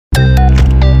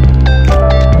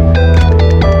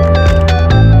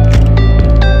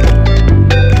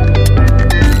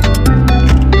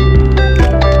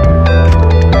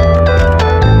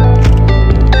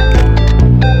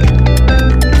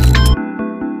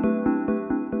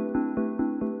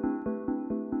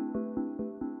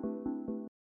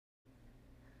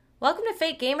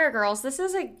Fake Gamer Girls. This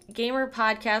is a gamer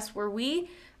podcast where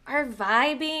we are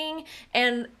vibing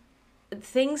and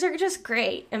things are just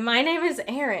great. And my name is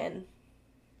Erin.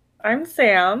 I'm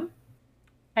Sam.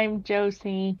 I'm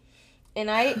Josie.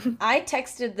 And I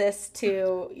texted this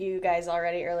to you guys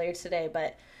already earlier today,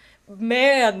 but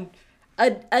man,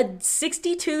 a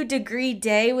 62-degree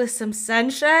day with some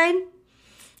sunshine,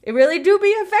 it really do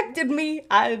be affected me.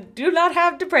 I do not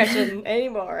have depression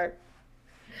anymore.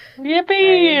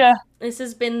 Yippee! Nice. This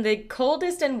has been the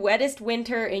coldest and wettest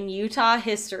winter in Utah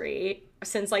history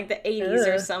since like the 80s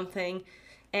or Ugh. something.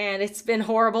 And it's been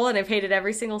horrible and I've hated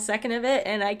every single second of it.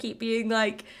 And I keep being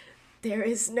like, there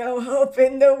is no hope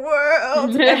in the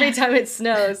world every time it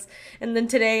snows. And then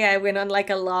today I went on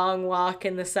like a long walk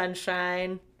in the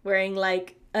sunshine wearing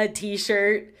like a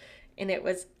t-shirt and it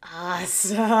was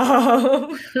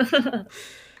awesome.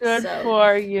 Good So,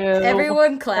 for you.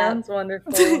 Everyone clap. Sounds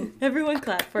wonderful. Everyone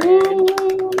clap for Erin.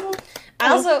 Woo. I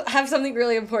also have something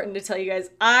really important to tell you guys.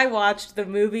 I watched the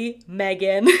movie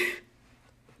Megan.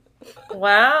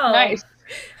 Wow. Nice.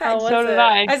 How was So did it?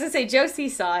 I. I was gonna say Josie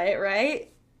saw it, right?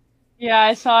 Yeah,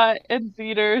 I saw it in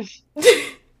theaters.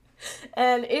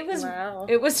 And Wow.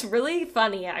 it was really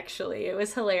funny actually. It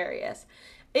was hilarious.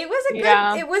 It was a good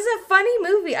Yeah. it was a funny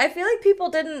movie. I feel like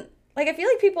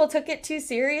people took it too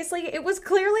seriously. It was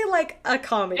clearly like a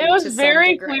comedy. It was to some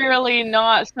very degree. clearly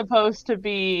not supposed to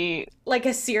be Like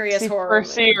a serious horror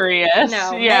super movie. serious.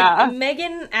 No, Yeah.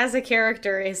 Megan as a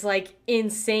character is like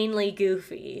insanely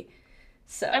goofy.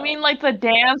 So I mean, like, the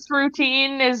dance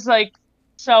routine is, like,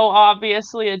 so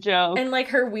obviously a joke. and like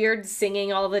her weird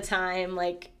singing all the time,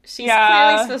 like she's Yeah.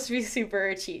 clearly supposed to be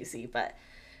super cheesy, but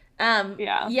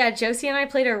Yeah. Josie and I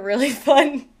played a really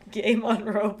fun game on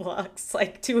Roblox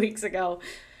like 2 weeks ago.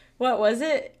 What was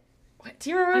it? Do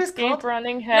you remember what it was Escape called?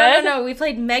 Running No, Head. no, we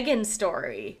played Megan's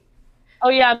Story. Oh,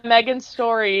 yeah, Megan's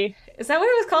Story. Is that what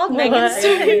it was called? What? Megan's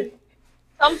Story.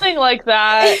 Something like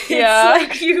that. It's Yeah.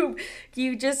 like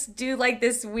you just do like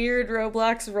this weird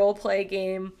Roblox roleplay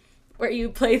game where you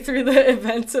play through the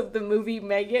events of the movie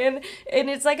Megan, and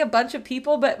it's like a bunch of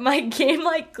people, but my game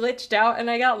like glitched out and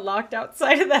I got locked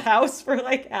outside of the house for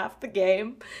like half the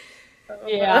game. Oh,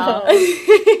 Yeah.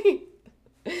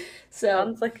 wow. So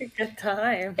Sounds like a good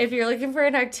time. if you're looking for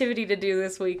an activity to do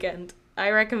this weekend, I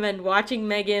recommend watching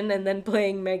Megan and then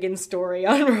playing Megan's Story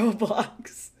on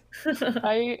Roblox.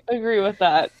 I agree with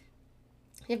that.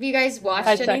 Have you guys I'd watched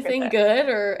second anything that. good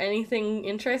or anything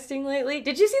interesting lately?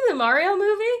 Did you see the Mario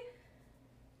movie?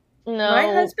 No.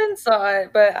 My husband saw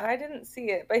it, but I didn't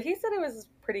see it. But he said it was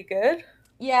pretty good.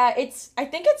 Yeah, I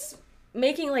think it's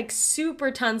making like super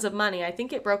tons of money. I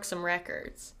think it broke some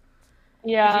records.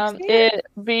 Yeah, Did you see it? it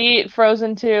beat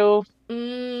Frozen 2,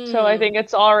 so I think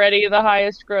it's already the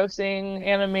highest grossing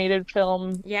animated film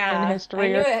in yeah, I history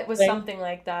knew or it was something. something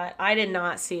like that. I did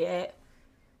not see it.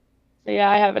 Yeah,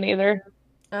 I haven't either.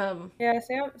 Yeah,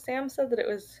 Samuel said that it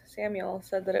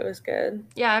was good.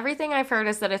 Yeah, everything I've heard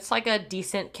is that it's like a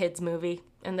decent kids movie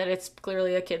and that it's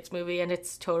clearly a kids movie and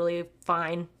it's totally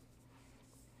fine.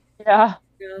 Yeah.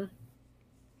 Yeah.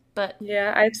 But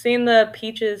Yeah, I've seen the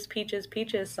Peaches, Peaches,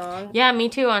 Peaches song. yeah, me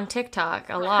too on TikTok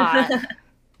a lot.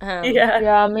 Yeah.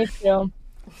 Yeah, me too.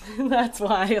 That's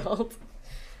wild.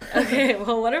 Okay,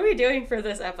 well, what are we doing for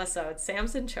this episode?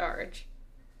 Sam's in charge.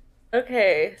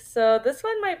 Okay, so this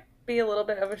one might be a little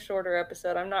bit of a shorter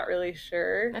episode. I'm not really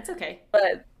sure. That's okay.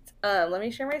 But let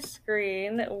me share my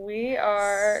screen. We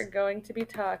are going to be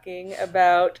talking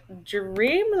about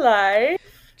DreamLife.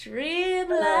 Dream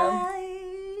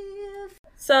life.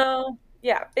 So,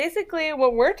 yeah, basically,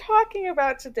 what we're talking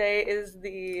about today is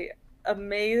the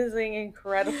amazing,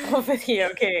 incredible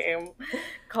video game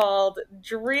called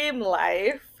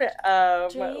DreamLife,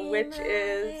 which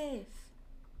is Life.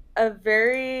 a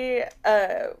very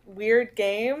weird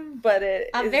game, but it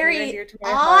A is near and very dear to my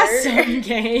heart. awesome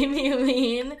game, you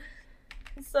mean?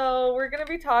 So we're gonna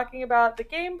be talking about the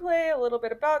gameplay, a little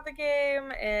bit about the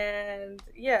game, and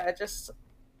yeah,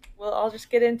 I'll just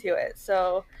get into it.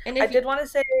 So And I if did want to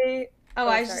say, I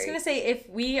was just sorry. gonna say, if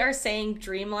we are saying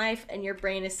Dream Life and your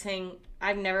brain is saying,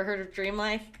 I've never heard of Dream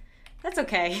Life, that's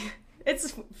okay.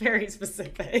 It's very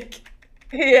specific.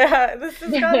 Yeah, this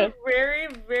has got a very,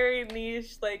 very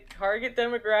niche like target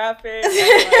demographic.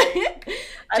 And, like,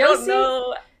 I don't Josie,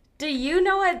 know. do you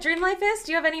know what Dream Life is?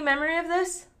 Do you have any memory of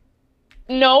this?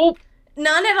 Nope.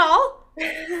 None at all?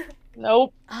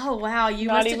 Nope. Oh wow, you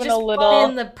Not must have even just a little.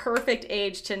 been the perfect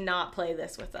age to not play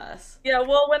this with us. Yeah,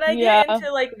 well, when I Yeah. get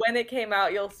into like when it came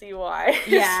out, you'll see why.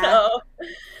 Yeah. So,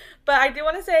 but I do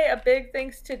want to say a big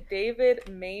thanks to David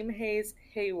Mamehayes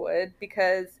Haywood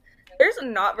because there's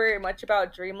not very much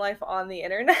about DreamLife on the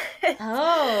internet.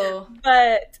 Oh.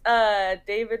 But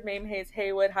David Mamehayes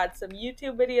Haywood had some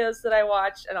YouTube videos that I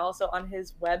watched, and also on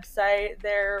his website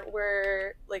there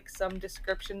were like some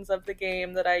descriptions of the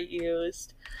game that I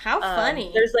used. How funny.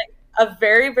 There's like a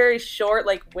very, very short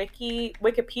like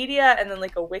Wikipedia and then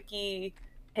like a wiki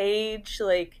page.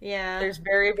 Like there's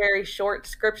very, very short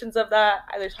descriptions of that.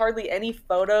 There's hardly any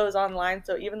photos online,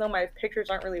 so even though my pictures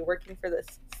aren't really working for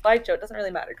this slideshow, it doesn't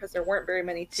really matter because there weren't very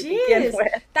many to begin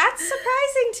with. That's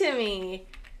surprising to me.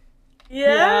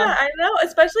 Yeah, I know,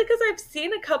 especially because I've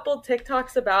seen a couple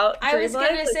TikToks about DreamLife. I was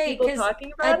gonna say, because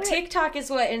a TikTok is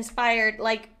what inspired,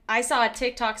 like, I saw a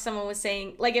TikTok someone was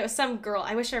saying, like, it was some girl,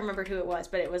 I wish I remembered who it was,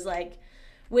 but it was like,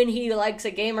 when he likes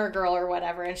a gamer girl or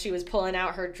whatever, and she was pulling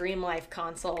out her DreamLife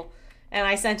console, and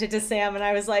I sent it to Sam, and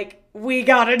I was like, we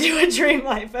gotta do a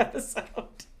DreamLife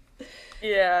episode.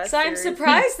 Yeah, so seriously. I'm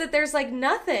surprised that there's, like,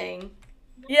 nothing.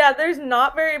 Yeah, there's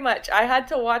not very much. I had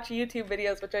to watch YouTube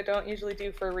videos, which I don't usually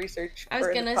do for research. I was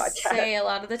gonna say, a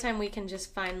lot of the time we can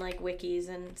just find, like, wikis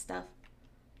and stuff.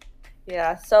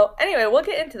 Yeah, so anyway, we'll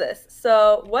get into this.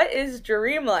 So, what is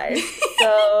DreamLife?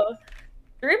 So,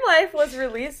 DreamLife was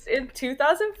released in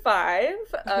 2005.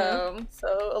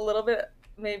 So, a little bit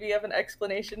maybe of an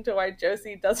explanation to why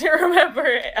Josie doesn't remember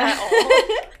it at all.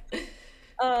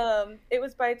 It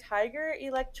was by Tiger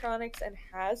Electronics and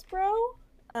Hasbro.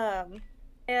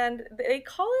 And they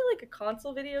call it like a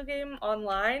console video game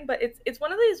online, but it's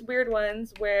one of these weird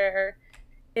ones where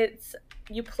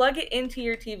you plug it into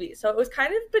your TV. So it was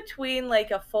kind of between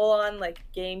like a full-on like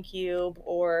GameCube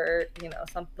or, you know,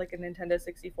 something like a Nintendo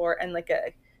 64 and like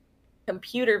a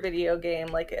computer video game,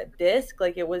 like a disc.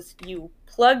 Like it was, you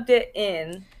plugged it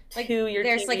in like, to your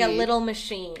there's TV. Like a little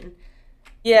machine.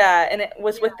 Yeah, and it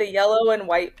was with the yellow and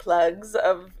white plugs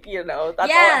of, you know,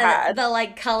 that's all it had. The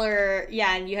like color,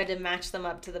 and you had to match them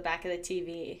up to the back of the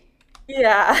TV.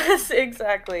 Yeah,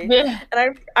 exactly.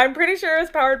 And I'm pretty sure it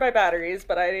was powered by batteries,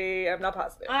 but I am not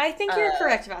positive. I think you're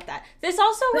correct about that. This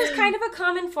also was kind of a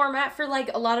common format for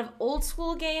like a lot of old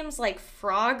school games like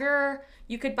Frogger.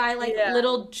 You could buy like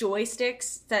little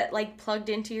joysticks that like plugged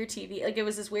into your TV. Like it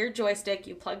was this weird joystick,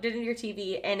 you plugged it into your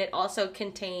TV, and it also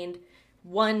contained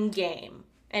one game.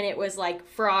 And it was like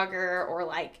Frogger, or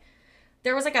like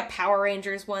there was like a Power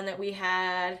Rangers one that we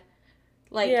had.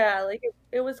 Like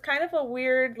it was kind of a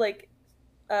weird like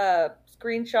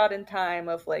screenshot in time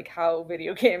of like how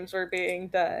video games were being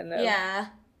done.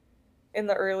 In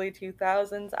the early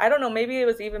 2000s. I don't know, maybe it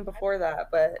was even before that,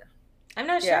 but I'm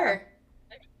not sure.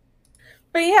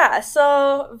 But yeah,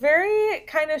 so very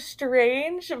kind of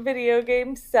strange video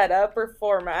game setup or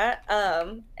format.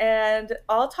 And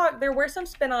there were some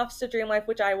spin-offs to DreamLife,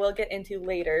 which I will get into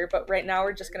later, but right now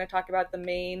we're just going to talk about the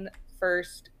main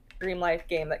first DreamLife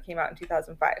game that came out in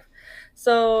 2005.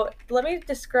 So let me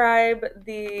describe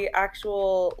the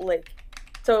actual,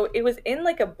 so it was in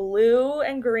like a blue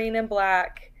and green and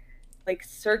black, like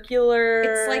circular.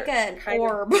 It's like an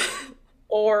orb.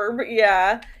 Orb,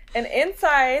 yeah. And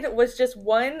inside was just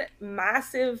one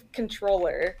massive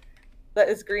controller that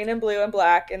is green and blue and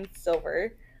black and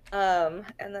silver. And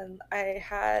then I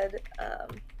had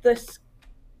this.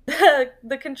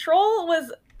 The control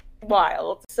was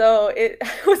wild. So it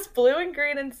was blue and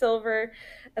green and silver,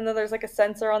 and then there's like a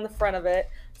sensor on the front of it.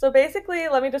 So basically,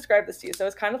 let me describe this to you. So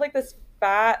it's kind of like this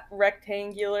fat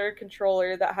rectangular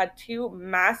controller that had two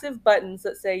massive buttons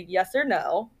that say yes or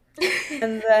no.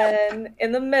 And then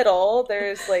in the middle,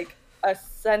 there's like a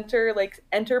center, like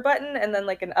enter button, and then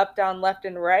like an up, down, left,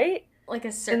 and right. Like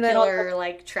a circular,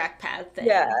 like trackpad thing.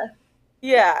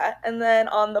 Yeah. And then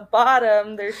on the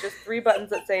bottom, there's just three buttons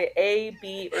that say A,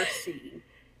 B, or C.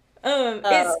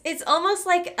 It's almost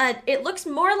like it looks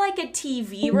more like a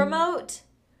TV remote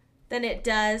than it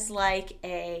does like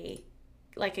a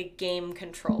game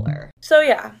controller. So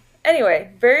yeah.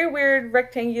 Anyway, very weird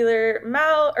rectangular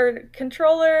mouse or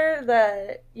controller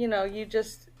that, you know,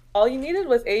 all you needed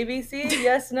was ABC,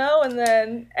 yes, no, and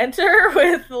then enter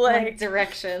with like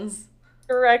directions.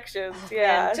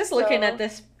 Yeah. Man, just looking at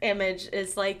this image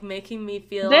is like making me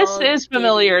feel. This is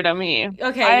familiar to me.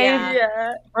 Okay,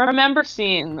 yeah. I remember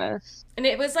seeing this. And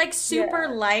it was like super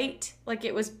light, like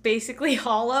it was basically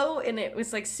hollow, and it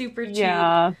was like super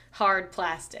cheap, hard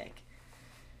plastic.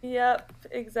 Yep,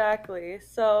 exactly.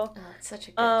 So, it's such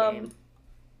a good game.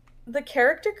 The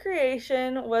character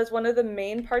creation was one of the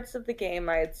main parts of the game,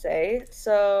 I'd say.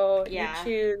 So you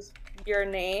choose your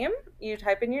name, you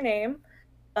type in your name,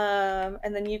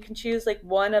 and then you can choose like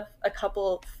one of a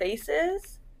couple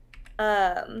faces.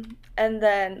 And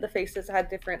then the faces had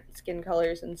different skin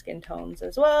colors and skin tones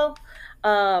as well.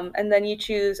 And then you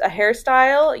choose a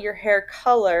hairstyle, your hair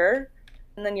color,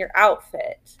 and then your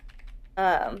outfit.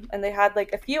 And they had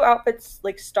like a few outfits,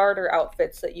 like starter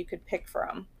outfits that you could pick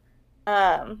from.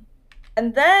 Um,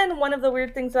 and then one of the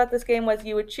weird things about this game was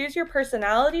you would choose your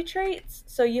personality traits.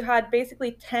 So you had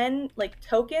basically 10 like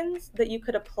tokens that you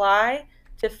could apply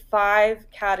to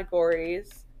 5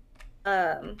 categories.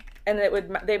 And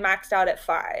they maxed out at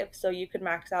 5. So you could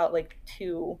max out like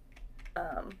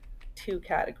um, two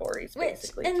categories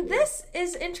basically. And this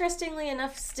is interestingly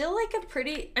enough still like a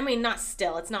pretty, I mean, not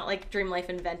still, it's not like DreamLife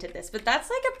invented this, but that's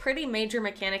like a pretty major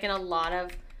mechanic in a lot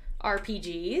of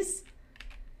RPGs,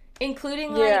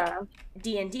 including like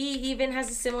D&D even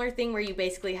has a similar thing where you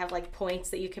basically have like points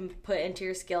that you can put into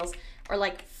your skills, or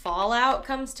like Fallout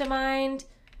comes to mind.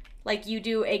 Like you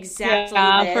do exactly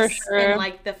this for sure. in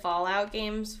like the Fallout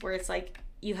games where it's like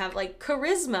you have like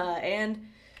charisma and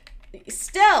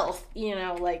stealth, you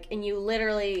know, like, and you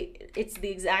literally, it's the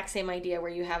exact same idea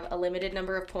where you have a limited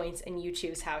number of points and you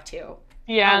choose how to.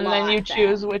 Yeah, and then you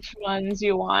choose which ones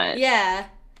you want. Yeah.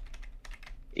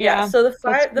 Yeah, so the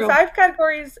 5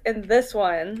 categories in this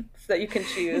one that you can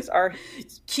choose are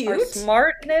cute, are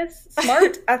smart,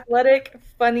 athletic,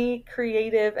 funny,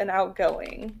 creative, and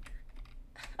outgoing.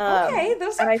 Okay,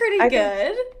 those are pretty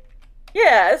good.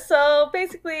 Yeah, so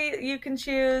basically you can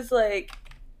choose like,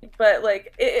 but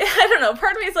like I don't know.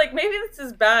 Part of me is like, maybe this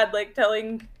is bad, like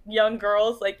telling young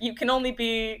girls like you can only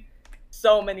be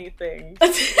so many things,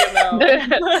 you know. Yeah,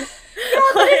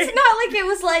 but it's not like it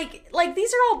was like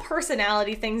these are all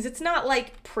personality things. It's not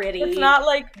like pretty. It's not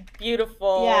like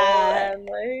beautiful. Yeah,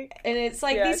 and it's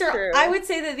like these are. True. I would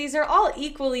say that these are all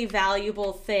equally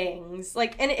valuable things.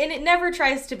 Like, and it never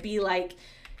tries to be like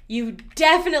you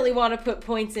definitely want to put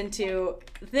points into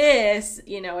this.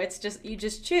 You know, it's just you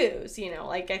just choose. You know,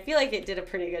 like I feel like it did a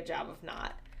pretty good job of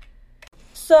not.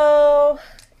 So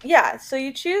yeah, so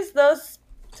you choose those.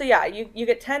 So yeah, you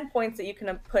get 10 points that you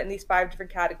can put in these 5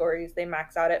 different categories. They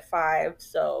max out at 5,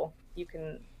 so you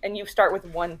can, and you start with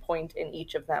 1 point in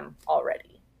each of them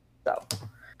already. So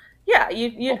yeah,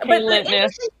 you. Okay, but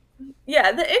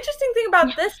the interesting thing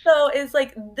about this though is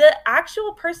like the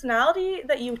actual personality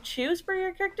that you choose for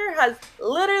your character has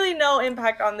literally no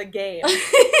impact on the game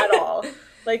at all.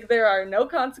 Like there are no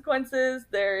consequences.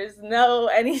 There is no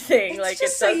anything. It's like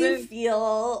just it doesn't so you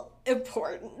feel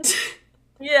important.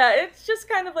 Yeah, it's just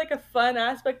kind of like a fun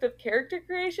aspect of character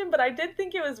creation, but I did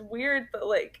think it was weird that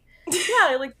like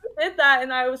yeah, like we did that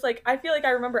and I was like, I feel like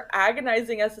I remember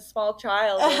agonizing as a small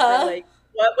child over like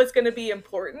what was going to be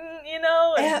important, you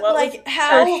know, and what like was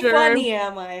how funny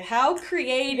am I? How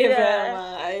creative am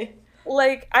I?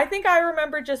 Like I think I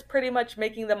remember just pretty much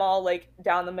making them all like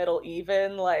down the middle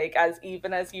even, like as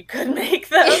even as you could make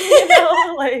them, you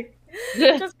know, like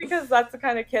just because that's the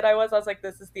kind of kid I was like,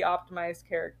 this is the optimized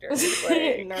character.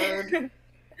 Like, nerd.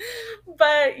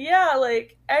 But yeah,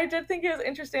 like I did think it was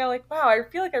interesting. I'm like, wow, I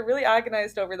feel like I really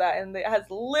agonized over that, and it has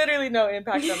literally no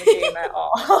impact on the game at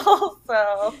all.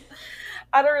 So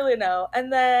I don't really know.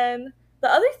 And then the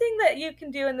other thing that you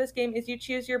can do in this game is you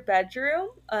choose your bedroom.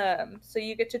 So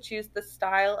you get to choose the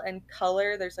style and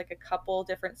color. There's like a couple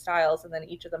different styles, and then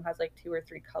each of them has like 2 or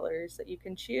 3 colors that you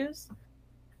can choose.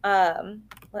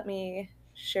 Let me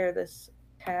share this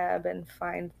tab and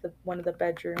find one of the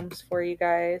bedrooms for you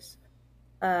guys.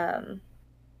 Like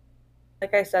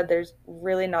I said, there's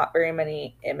really not very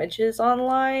many images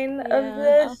online of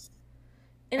this.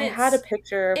 And I had a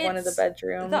picture of one of the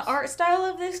bedrooms. The art style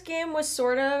of this game was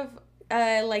sort of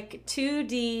like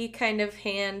 2D kind of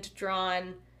hand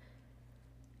drawn.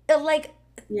 Like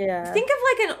think of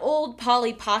like an old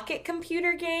Polly Pocket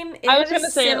computer game. I was going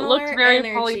to say it looked very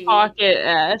Polly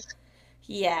Pocket-esque.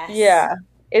 Yes. Yeah,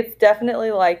 it's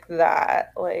definitely like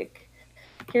that. Like,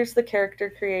 here's the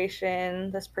character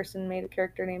creation. This person made a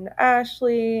character named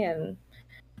Ashley, and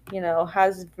you know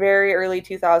has very early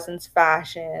 2000s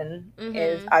fashion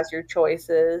is as your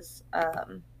choices.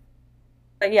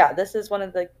 But yeah, this is one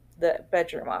of the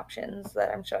bedroom options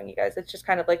that I'm showing you guys. It's just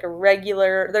kind of like a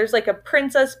regular, there's like a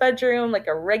princess bedroom, like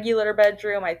a regular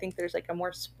bedroom. I think there's like a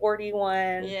more sporty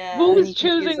one. Yeah. Who's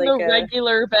choosing the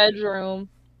regular bedroom?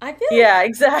 I feel like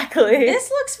exactly.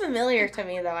 This looks familiar to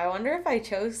me though. I wonder if I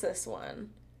chose this one.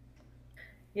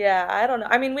 Yeah, I don't know.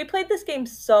 I mean, we played this game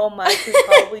so much, we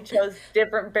probably chose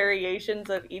different variations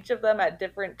of each of them at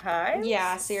different times.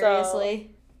 Yeah,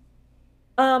 seriously.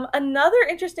 Another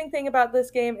interesting thing about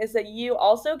this game is that you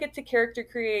also get to character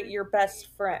create your best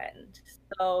friend.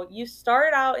 So you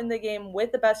start out in the game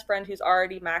with the best friend who's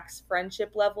already max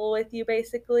friendship level with you,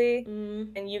 basically,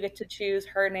 and you get to choose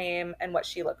her name and what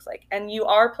she looks like. And you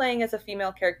are playing as a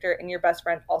female character, and your best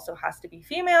friend also has to be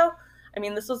female. I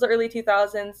mean, this was the early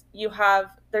 2000s.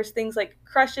 There's things like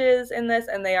crushes in this,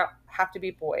 and they have to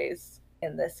be boys.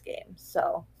 in this game.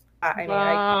 So I mean,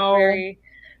 Wow. very,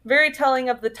 very telling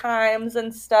of the times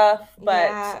and stuff. But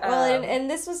Yeah, well, and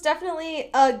this was definitely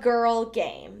a girl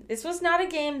game. This was not a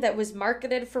game that was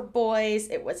marketed for boys.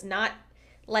 It was not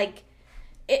like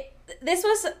it. This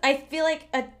was, I feel like,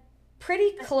 a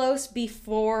pretty close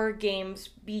before games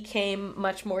became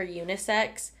much more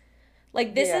unisex.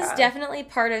 Like, this is Yeah. definitely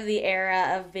part of the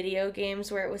era of video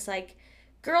games where it was like,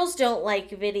 girls don't like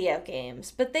video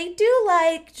games, but they do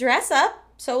like dress up,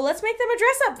 so let's make them a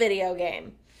dress up video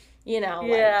game. You know,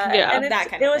 Yeah, like Yeah. and that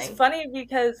kind it of was thing. funny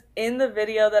because in the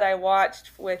video that I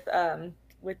watched with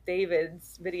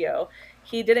David's video,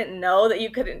 he didn't know that you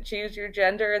couldn't choose your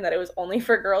gender and that it was only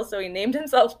for girls, so he named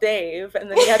himself Dave, and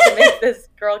then he had to make this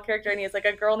girl character, and he's like,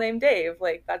 a girl named Dave.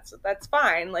 Like, that's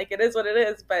fine. Like, it is what it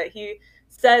is. But he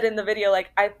said in the video,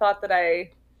 like, I thought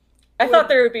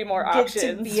there would be more Get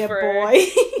options to be a for boy.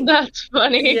 That's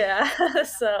funny. yeah.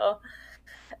 So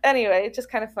anyway, it's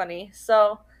just kind of funny.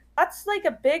 So that's like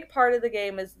a big part of the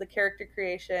game is the character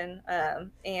creation.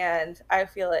 And I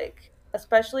feel like,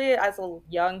 especially as a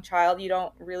young child, you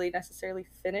don't really necessarily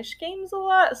finish games a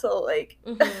lot. So like,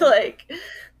 Mhm. like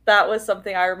that was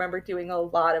something I remember doing a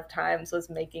lot of times, was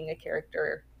making a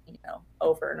character,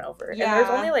 over and over. And there's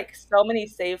Yeah. only like so many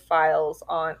save files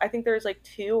on, I think there's like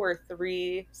 2 or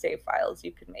 3 save files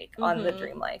you could make on the Mhm.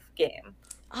 DreamLife game.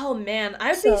 Oh man,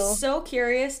 I would be so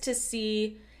curious to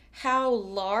see how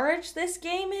large this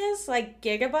game is, like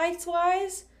gigabytes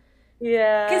wise.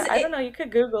 Yeah, 'Cause I don't know. You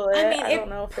could Google it. I mean, I don't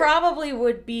know it if probably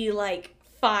would be like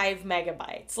 5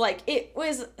 megabytes. Like it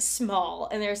was small,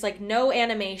 and there's like no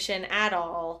animation at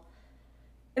all.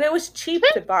 and it was cheap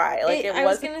to buy. Like it I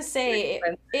was wasn't gonna very say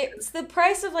expensive. it's the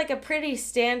price of like a pretty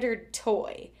standard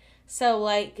toy. So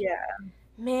like, Yeah,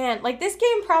 man, like this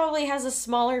game probably has a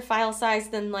smaller file size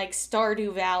than like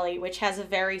Stardew Valley, which has a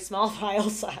very small file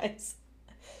size.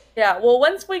 yeah. Well,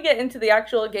 once we get into the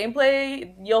actual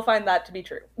gameplay, you'll find that to be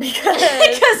true because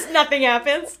Because nothing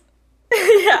happens.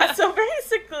 yeah. So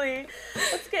basically,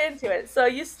 let's get into it. So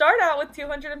you start out with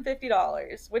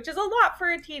 $250, which is a lot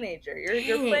for a teenager.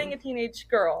 You're playing a teenage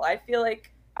girl. I feel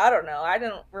like, I don't know. I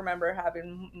don't remember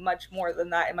having much more than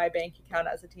that in my bank account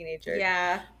as a teenager.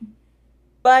 Yeah.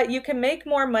 But you can make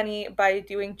more money by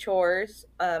doing chores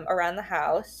around the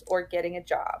house or getting a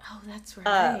job. Oh, that's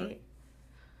right.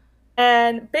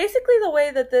 And basically, the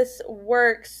way that this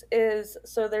works is,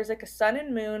 so there's like a sun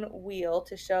and moon wheel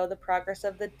to show the progress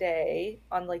of the day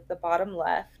on like the bottom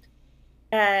left.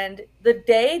 And the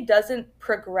day doesn't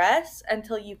progress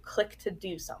until you click to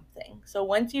do something. So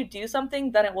once you do something,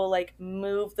 then it will like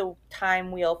move the time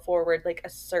wheel forward like a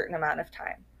certain amount of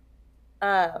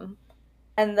time.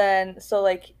 And then, so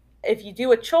like, if you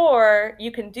do a chore,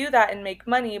 you can do that and make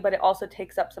money, but it also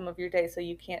takes up some of your day. So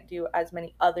you can't do as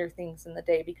many other things in the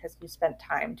day because you spent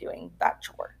time doing that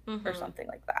chore or something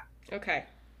like that. Okay.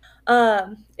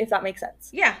 If that makes sense.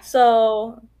 Yeah.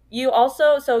 So you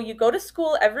go to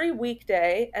school every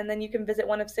weekday, and then you can visit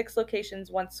one of 6 locations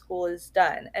once school is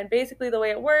done. And basically the way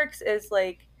it works is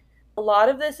like, a lot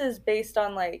of this is based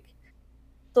on like,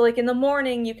 so like in the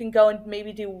morning you can go and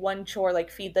maybe do one chore,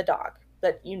 like feed the dog,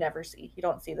 that you never see. You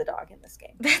don't see the dog in this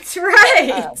game. That's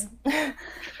right.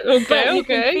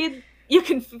 Okay. You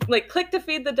can like click to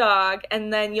feed the dog,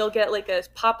 and then you'll get like a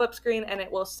pop-up screen, and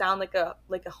it will sound like a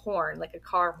horn, like a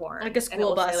car horn, like a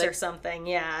school bus say, or something.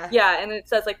 Yeah. Yeah, and it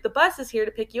says like, the bus is here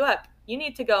to pick you up. You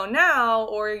need to go now,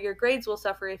 or your grades will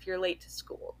suffer if you're late to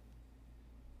school.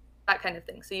 That kind of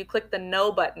thing. So you click the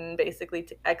no button basically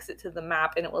to exit to the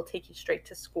map, and it will take you straight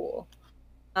to school.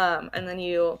 And then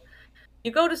you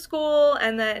go to school,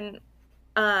 and then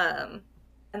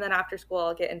after school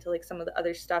I'll get into like some of the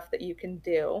other stuff that you can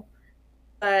do.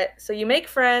 But so you make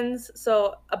friends.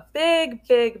 So a big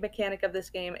mechanic of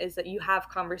this game is that you have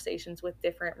conversations with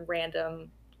different random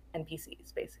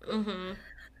NPCs basically.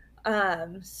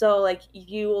 So like,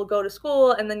 you will go to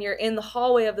school, and then you're in the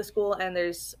hallway of the school, and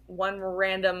there's one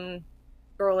random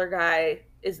girl or guy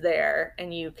is there,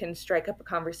 and you can strike up a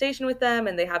conversation with them,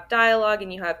 and they have dialogue,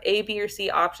 and you have A, B, or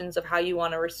C options of how you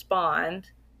want to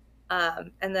respond.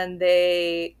 And then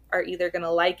they are either going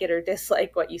to like it or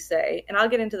dislike what you say. And I'll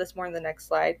get into this more in the next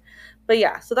slide. But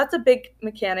yeah, so that's a big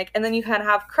mechanic. And then you can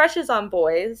have crushes on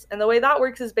boys. And the way that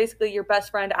works is basically your best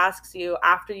friend asks you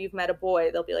after you've met a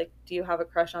boy, they'll be like, do you have a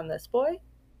crush on this boy?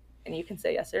 And you can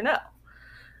say yes or no.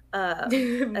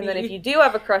 And then if you do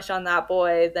have a crush on that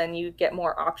boy, then you get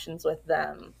more options with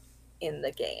them in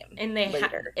the game. And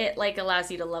it like allows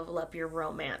you to level up your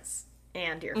romance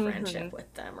and your friendship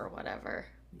with them or whatever.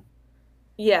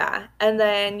 Yeah, and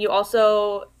then you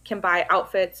also can buy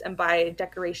outfits and buy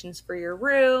decorations for your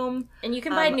room. And you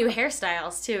can buy new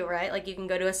hairstyles too, right? Like you can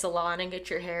go to a salon and get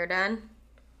your hair done.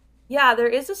 Yeah, there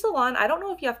is a salon. I don't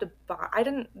know if you have to buy. I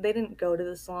didn't. They didn't go to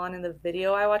the salon in the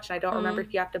video I watched, and I don't remember Mm.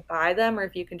 if you have to buy them or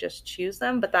if you can just choose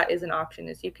them. But that is an option,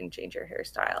 is you can change your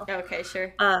hairstyle. Okay,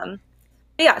 sure.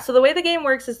 Yeah. So the way the game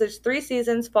works is there's 3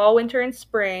 seasons: fall, winter, and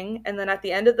spring. And then at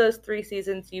the end of those 3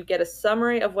 seasons, you get a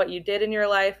summary of what you did in your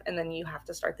life, and then you have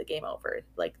to start the game over.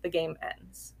 Like the game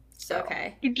ends. So.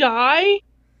 Okay. You die?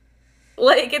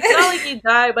 Like, it's not like you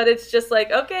die, but it's just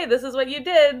like, okay, this is what you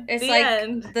did. It's the like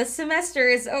end. the semester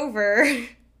is over.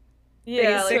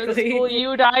 Yeah, like basically.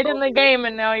 You died in the game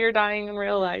and now you're dying in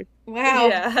real life. Wow.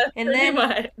 Yeah, And pretty then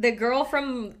much. the girl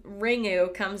from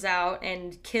Ringu comes out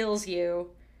and kills you.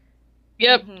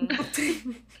 Yep.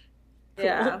 Mhm.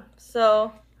 Yeah.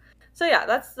 So yeah,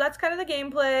 that's kind of the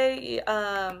gameplay.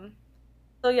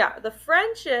 So yeah, the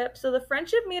friendship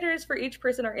meters for each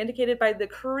person are indicated by the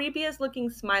creepiest looking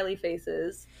smiley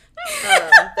faces.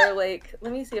 They're like,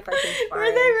 let me see if I can Were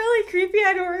find. they really creepy?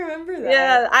 I don't remember that.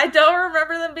 Yeah, I don't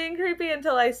remember them being creepy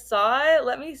until I saw it.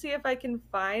 Let me see if I can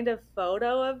find a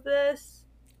photo of this.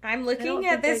 I'm I looking don't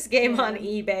at think I this game on can.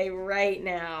 eBay right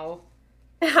now.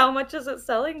 How much is it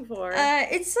selling for?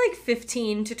 It's like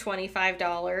 $15 to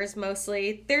 $25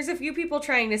 mostly. There's a few people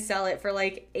trying to sell it for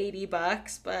like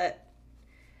 $80, but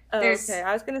there's. Okay,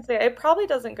 I was gonna say it probably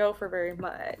doesn't go for very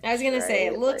much. I was gonna say it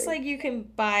right? looks like you can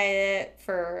buy it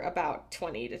for about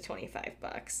 20 to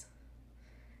 $25.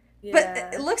 Yeah.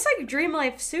 But it looks like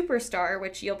DreamLife Superstar,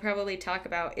 which you'll probably talk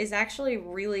about, is actually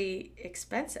really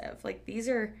expensive. Like these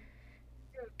are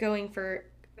going for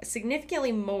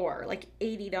significantly more, like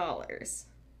 $80.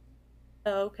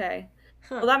 Okay.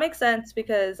 Huh. Well, that makes sense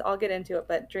because I'll get into it,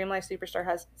 but DreamLife Superstar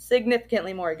has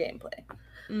significantly more gameplay.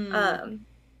 Mm.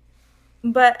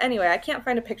 But anyway, I can't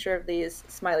find a picture of these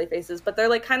smiley faces, but they're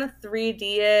like kind of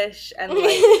 3D-ish and like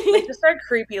they just are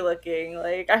creepy looking.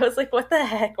 Like I was like, what the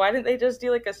heck? Why didn't they just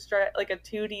do like a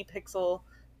 2D pixel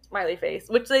smiley face,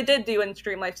 which they did do in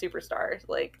DreamLife Superstar.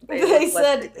 Like They looked less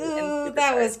said, creepy in ooh,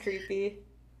 that Superstar. was creepy.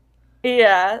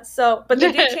 Yeah. So, but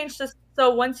they do change this.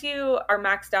 So once you are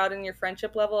maxed out in your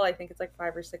friendship level, I think it's like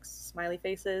 5 or 6 smiley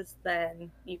faces,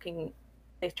 then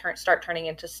they start turning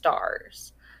into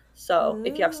stars. So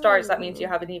if you have stars, that means you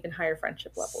have an even higher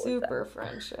friendship level with them. Super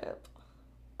friendship.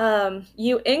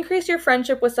 You increase your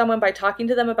friendship with someone by talking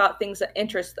to them about things that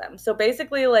interest them. So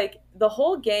basically, like the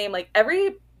whole game, like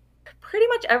pretty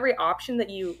much every option that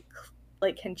you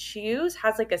like can choose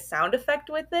has like a sound effect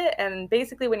with it. And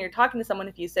basically, when you're talking to someone,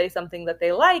 if you say something that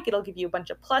they like, it'll give you a bunch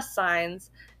of plus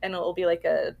signs, and it'll be like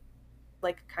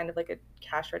kind of like a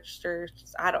cash register.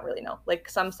 I don't really know, like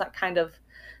some kind of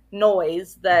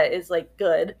noise that is like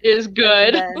good. Is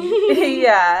good. And then,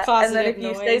 yeah. Positive and then if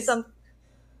you say noise.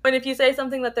 when if you say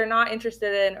something that they're not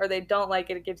interested in or they don't like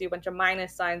it, it gives you a bunch of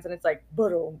minus signs, and it's like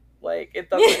boom, like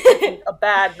it doesn't it's a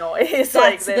bad noise. That's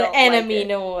like they the don't enemy like it.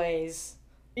 noise.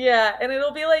 Yeah, and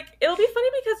it'll be funny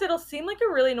because it'll seem like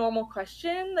a really normal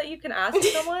question that you can ask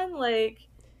someone, like,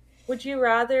 would you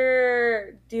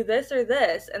rather do this or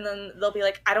this? And then they'll be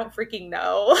like, I don't freaking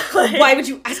know. Like, Why would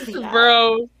you ask me that?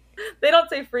 Bro. they don't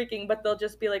say freaking, but they'll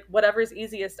just be like, whatever's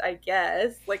easiest, I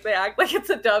guess. Like they act like it's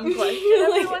a dumb question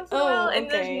every once in a while, and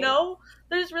okay.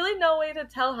 there's really no way to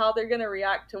tell how they're gonna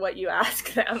react to what you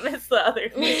ask them. It's the other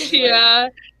thing. Yeah.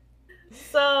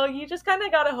 So you just kind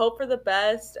of gotta hope for the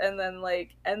best, and then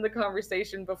like end the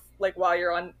conversation while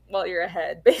you're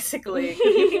ahead, basically.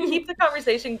 You can keep the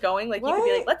conversation going. Like you could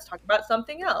be like, let's talk about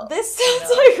something else. This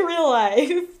sounds like real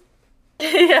life.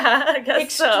 Yeah, I guess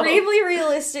Extremely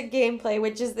realistic gameplay,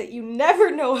 which is that you never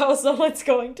know how someone's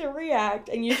going to react,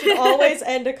 and you should always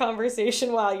end a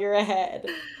conversation while you're ahead.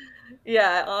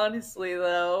 Yeah, honestly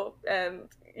though, and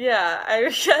yeah, I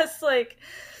guess like.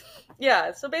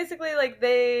 Yeah, so basically, like,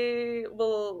 they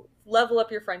will level up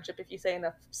your friendship if you say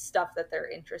enough stuff that they're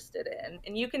interested in,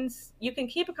 and you can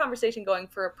keep a conversation going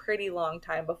for a pretty long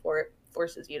time before it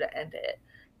forces you to end it.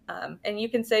 And you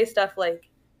can say stuff like,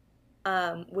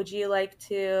 "Would you like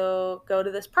to go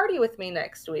to this party with me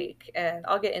next week?" And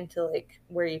I'll get into like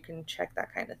where you can check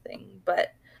that kind of thing, but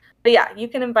yeah, you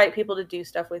can invite people to do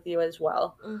stuff with you as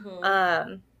well.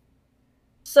 Mm-hmm.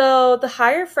 So the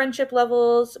higher friendship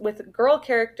levels with girl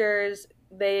characters,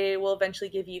 they will eventually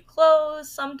give you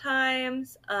clothes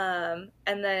sometimes. And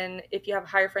then if you have a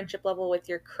higher friendship level with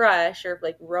your crush or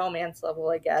like romance level,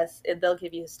 I guess, they'll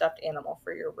give you a stuffed animal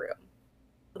for your room.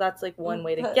 So that's like one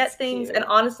way to get things. Cute. And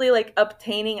honestly, like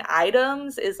obtaining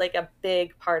items is like a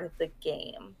big part of the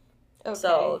game. Okay.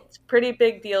 So it's a pretty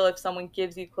big deal if someone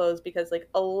gives you clothes, because like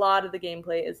a lot of the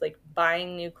gameplay is like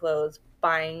buying new clothes,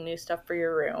 buying new stuff for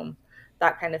your room,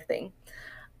 that kind of thing.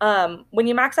 When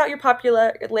you max out your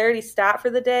popularity stat for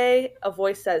the day, a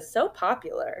voice says, "So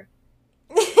popular."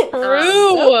 So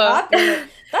True. popular.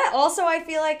 That also I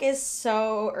feel like is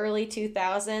so early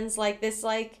 2000s. Like this,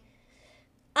 like,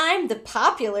 I'm the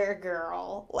popular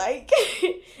girl. Like,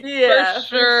 For Yeah, for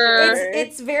sure. sure.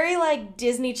 it's very like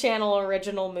Disney Channel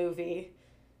original movie.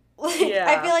 Like, I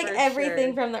Yeah, feel like for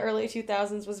everything sure. from the early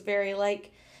 2000s was very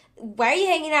like, why are you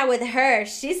hanging out with her?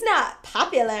 She's not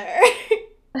popular.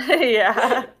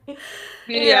 Yeah.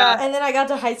 Yeah. Yeah. And then I got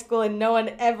to high school and no one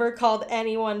ever called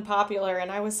anyone popular.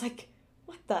 And I was like,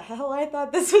 what the hell? I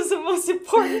thought this was the most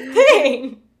important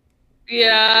thing.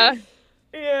 Yeah.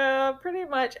 Yeah, pretty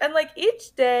much. And like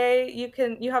each day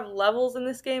you have levels in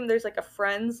this game. There's like a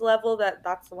friends level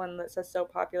that's the one that says so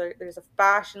popular. There's a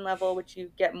fashion level which you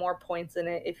get more points in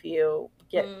it if you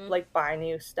get Mm. like buy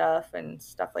new stuff and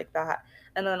stuff like that.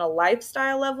 And then a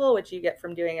lifestyle level which you get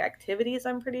from doing activities,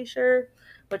 I'm pretty sure,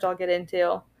 which I'll get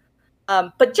into.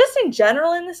 But just in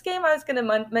general in this game, I was going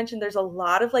to mention there's a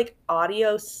lot of like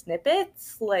audio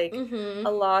snippets, like Mm-hmm. a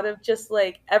lot of just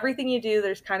like everything you do,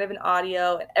 there's kind of an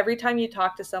audio. And every time you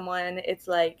talk to someone, it's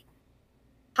like,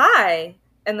 hi.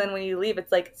 And then when you leave,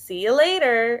 it's like, see you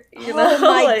later. You Oh know,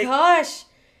 my like, gosh.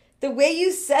 The way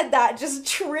you said that just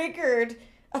triggered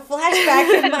a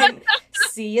flashback in my.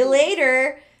 See you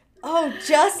later. Oh,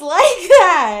 just like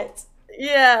that.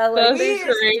 yeah, like That's there's Weird.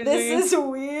 just This crazy. is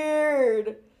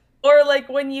weird. or like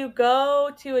when you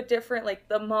go to a different like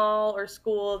the mall or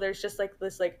school, there's just like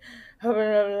this like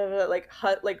like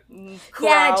hut like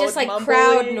Yeah, just crowd like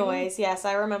crowd mumbling. noise. Yes,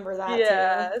 I remember that too.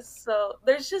 Yeah, so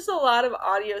there's just a lot of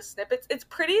audio snippets. It's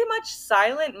pretty much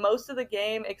silent most of the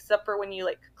game, except for when you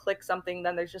like click something,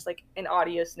 then there's just like an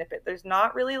audio snippet. There's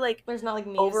not really like There's not like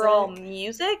overall music.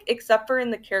 music, except for in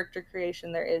the character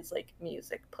creation, there is like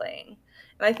music playing.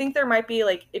 And I think there might be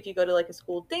like, if you go to like a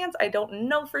school dance, I don't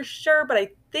know for sure, but I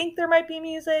think there might be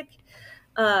music.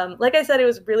 Like I said, it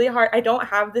was really hard. I don't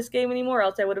have this game anymore,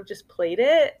 else I would have just played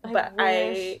it. I But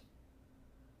wish.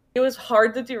 it was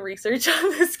hard to do research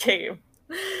on this game.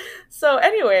 So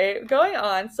anyway, going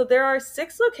on. So there are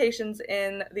 6 locations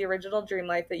in the original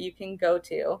DreamLife that you can go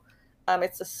to.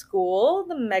 It's the school,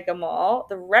 the mega mall,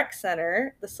 the rec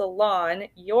center, the salon,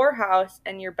 your house,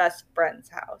 and your best friend's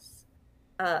house.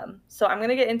 So I'm going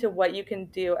to get into what you can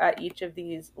do at each of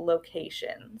these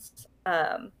locations.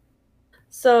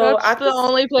 So That's at the this,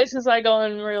 only places I go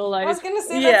in real I was life. gonna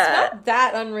say that's yeah. not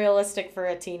that unrealistic for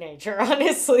a teenager,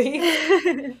 honestly.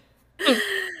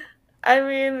 I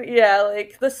mean, yeah,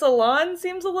 like the salon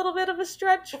seems a little bit of a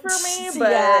stretch for me,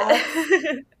 but Yeah.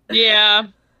 Yeah.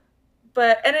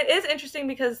 but and it is interesting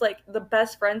because like the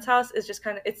best friend's house is just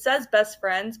kind of, it says best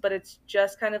friends, but it's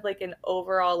just kind of like an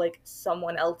overall like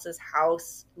someone else's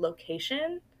house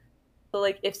location. So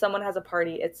like if someone has a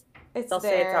party, It's they'll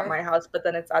say it's at there. my house, but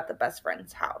then it's at the best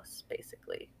friend's house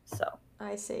basically. So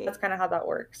I see. that's kind of how that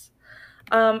works.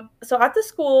 So at the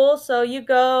school, so you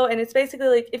go and it's basically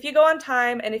like if you go on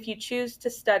time and if you choose to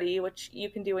study, which you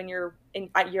can do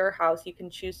at your house, you can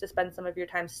choose to spend some of your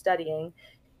time studying.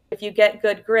 If you get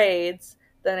good grades,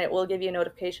 then it will give you a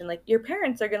notification like your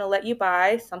parents are going to let you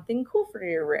buy something cool for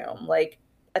your room, like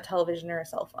a television or a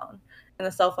cell phone. And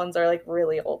the cell phones are like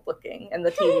really old looking and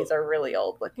the TVs are really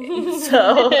old looking.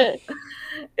 So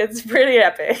it's pretty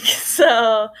epic.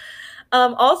 So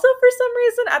also for some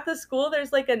reason at the school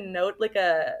there's like a note, like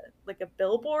a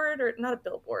billboard, or not a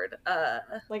billboard,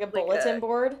 Like a like bulletin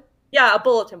board? yeah, a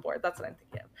bulletin board. That's what I'm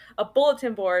thinking of. A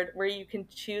bulletin board where you can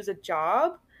choose a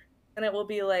job, and it will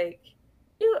be like,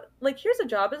 you like, here's a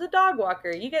job as a dog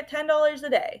walker. You get $10 a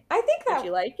day. I think Would that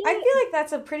you like I it? feel like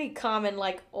that's a pretty common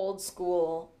like old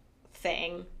school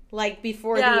thing. Like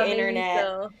before Yeah, the maybe internet.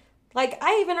 so. Like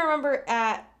I even remember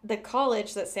at the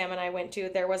college that Sam and I went to,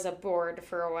 there was a board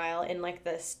for a while in like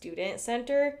the student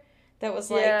center that was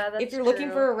like Yeah, if that's you're looking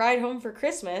true. for a ride home for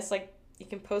Christmas, like you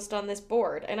can post on this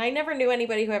board. And I never knew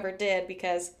anybody who ever did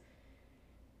because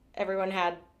everyone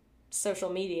had social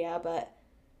media, but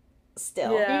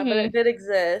still. Yeah, but Mhm. it did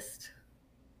exist.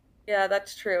 Yeah,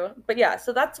 that's true. But yeah,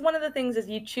 so that's one of the things is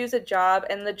you choose a job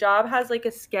and the job has like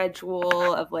a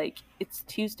schedule of like it's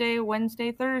Tuesday,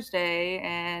 Wednesday, Thursday,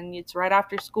 and it's right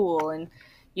after school and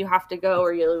you have to go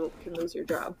or you can lose your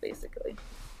job basically.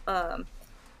 Um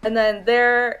and then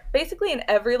there basically in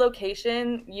every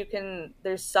location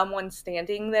there's someone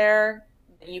standing there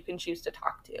that you can choose to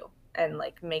talk to and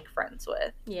like make friends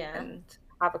with Yeah. and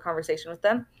have a conversation with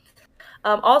them.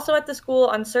 Also at the school,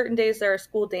 on certain days, there are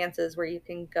school dances where you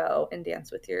can go and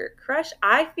dance with your crush.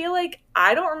 I feel like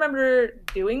I don't remember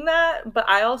doing that, but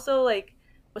I also like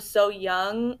was so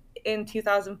young in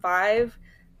 2005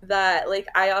 that like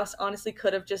I honestly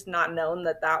could have just not known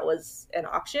that that was an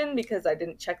option because I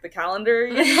didn't check the calendar,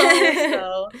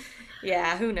 So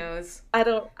yeah, who knows? I We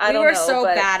don't were know, so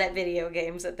but bad at video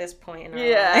games at this point in our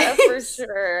yeah, for lives.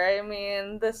 sure. I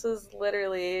mean, this was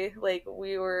literally like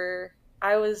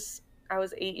I was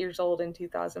 8 years old in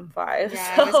 2005,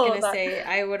 Yeah, I was so gonna that say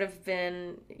I would have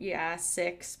been, yeah,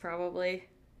 6 probably.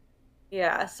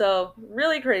 yeah, so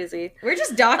really crazy. We're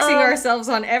just doxing Um, ourselves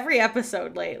on every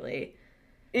episode lately.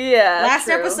 yeah, Last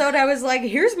true. episode, I was like,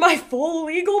 here's my full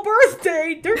legal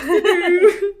birthday.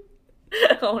 Doo-doo-doo.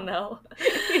 Oh no.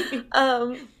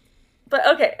 But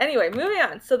okay, anyway, moving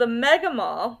on. So the Mega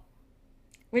Mall.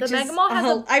 The Which Mega is, Mall has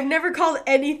a I've never called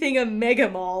anything a mega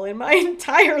mall in my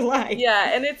entire life.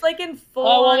 yeah, and it's like in full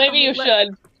Oh, well, on. maybe you should.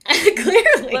 Let me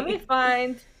Clearly.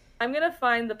 find. I'm gonna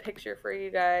find the picture for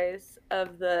you guys of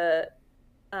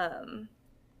um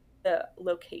the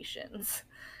locations.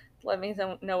 Let me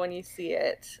know when you see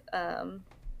it. Yeah,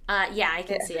 I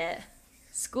can Yeah. see it.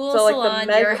 School, So like the salon,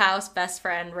 your Mega house, best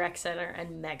friend, rec center,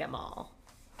 and mega mall.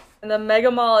 and the Mega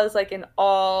Mall is like in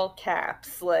all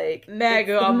caps, like it's the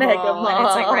Mega Mega mall, and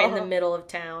it's like right in the Mall. middle of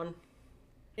town.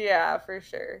 Yeah, for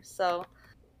sure. So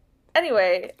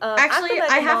anyway, at the Actually, I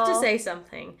Mega have to Mall. say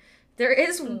something. There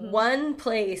is Mhm. one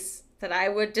place that I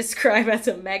would describe as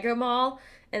a mega mall,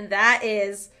 and that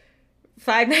is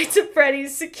Five Nights at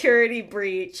Freddy's Security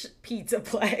Breach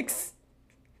Pizzaplex.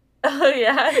 Oh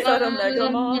yeah, is that a Mega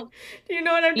Um, Mall? Do you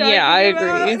know what I'm yeah, I talking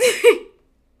about? agree.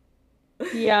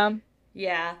 Yeah,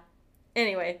 Yeah.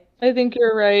 Anyway, I think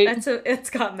you're right. it's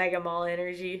got mega mall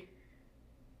energy.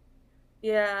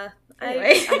 Yeah,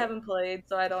 Anyway, I haven't played,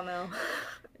 so I don't know.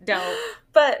 don't.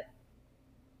 But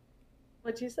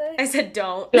what'd you say? I said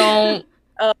don't. Don't.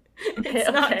 Oh, okay,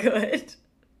 It's not okay, good.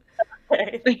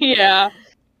 okay. Yeah.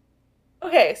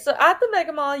 Okay, so at the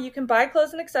Mega Mall, you can buy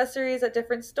clothes and accessories at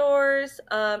different stores.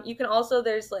 You can also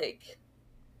there's like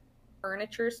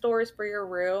furniture stores for your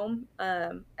room,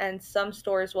 and some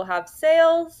stores will have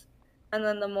sales. And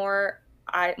then the more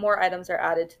items are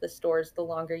added to the stores, the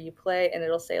longer you play, and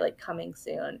it'll say like coming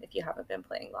soon if you haven't been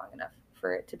playing long enough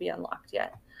for it to be unlocked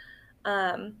yet.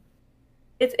 Um,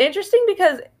 it's interesting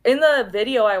because in the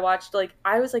video I watched, like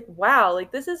I was like, wow,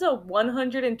 like this is a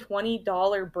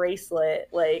 $120 bracelet.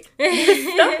 Like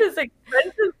this stuff I is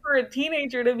expensive for a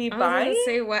teenager to be was gonna buying.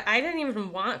 say what I didn't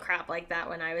even want crap like that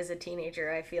when I was a teenager,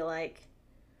 I feel like.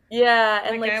 Yeah,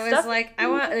 and Like like I was stuff. like, I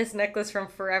want this necklace from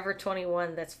Forever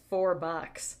 21 that's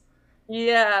 $4.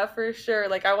 Yeah, for sure.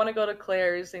 Like I want to go to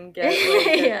Claire's and get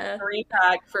like a Yeah.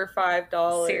 3-pack for $5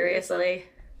 of Seriously.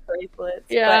 bracelets.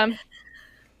 Yeah.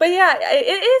 But yeah, it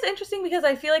is interesting because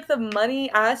I feel like the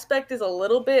money aspect is a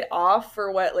little bit off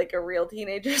for what like a real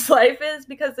teenager's life is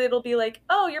because it'll be like,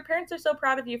 "Oh, your parents are so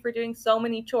proud of you for doing so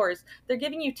many chores. They're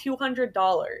giving you $200."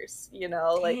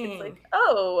 Like it's Dang. like,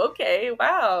 "Oh, okay,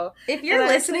 wow." If And you're I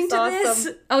actually listening to saw this,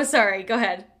 some oh, sorry, go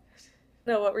ahead.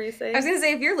 No, what were you I was saying? gonna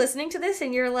say, if you're listening to this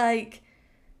and you're like,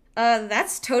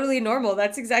 that's totally normal.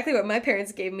 That's exactly what my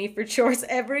parents gave me for chores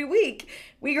every week.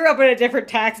 We grew up in a different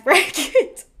tax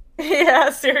bracket, Yeah,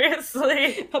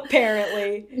 seriously.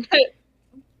 apparently.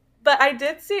 But I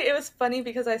did see it was funny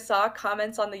because I saw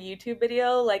comments on the YouTube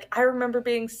video. Like, I remember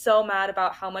being so mad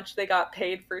about how much they got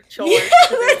paid for Yeah, chores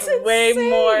because it that's was way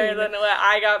more insane. than what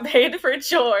I got paid for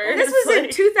chores. This was in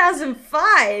Like,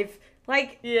 2005.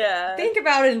 Like, yeah. think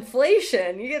about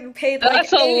inflation. You're getting paid like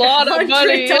That's a lot of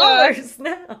money, yeah. $800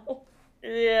 now.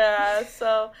 Yeah.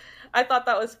 So I thought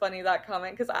that was funny, that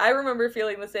comment, because I remember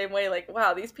feeling the same way. Like,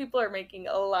 wow, these people are making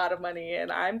a lot of money,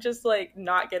 and I'm just like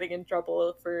not getting in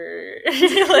trouble for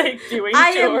like doing I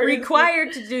am chores.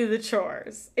 required to do the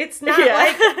chores. It's not Yeah.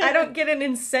 like I don't get an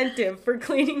incentive for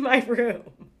cleaning my room.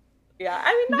 Yeah,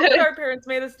 I mean, not that our parents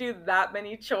made us do that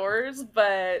many chores,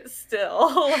 but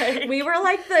still, like, We were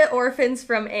like the orphans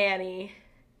from Annie.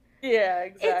 yeah,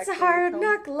 exactly. It's a hard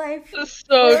knock life That's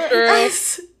so for true.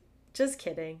 us. Just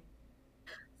kidding.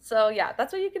 So yeah,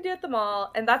 that's what you can do at the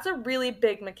mall, and that's a really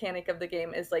big mechanic of the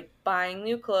game is like buying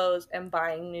new clothes and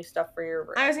buying new stuff for your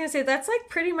room. I was gonna say that's like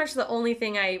pretty much the only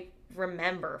thing I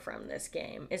remember from this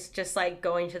game. It's just like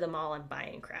going to the mall and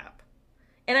buying crap.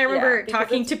 And I remember because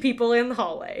talking it's- to people in the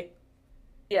hallway.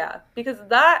 Yeah, because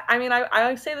that, I mean,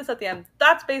 I say this at the end,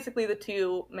 that's basically the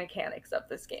two mechanics of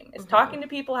this game, is talking to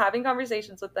people, having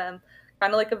conversations with them,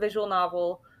 kind of like a visual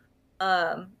novel,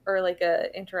 or like a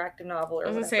interactive novel or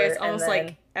I was whatever. gonna say it's and almost then-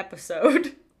 like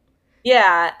episode.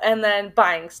 Yeah, and then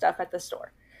buying stuff at the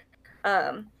store.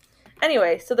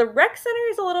 Anyway, so the rec center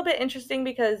is a little bit interesting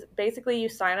because basically you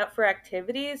sign up for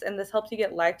activities and this helps you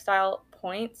get lifestyle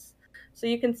points. So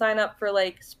you can sign up for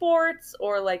like sports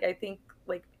or like I think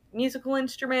like musical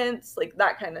instruments, like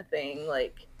that kind of thing.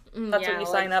 Like That's what you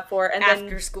sign like up for. And after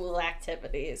then school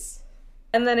activities.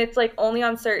 and then it's like only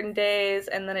on certain days,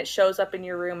 and then it shows up in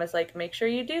your room as like, make sure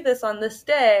you do this on this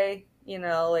day. You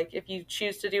know, like if you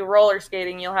choose to do roller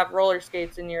skating, you'll have roller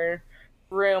skates in your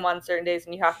room on certain days,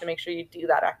 and you have to make sure you do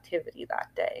that activity that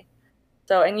day.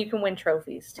 So, and you can win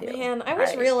trophies too. Man, I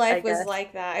wish real life was guess.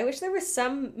 like that. I wish there was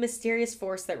some mysterious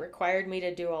force that required me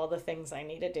to do all the things I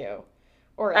need to do.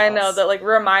 Or else. I know, that like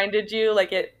reminded you,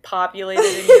 like it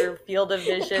populated in your field of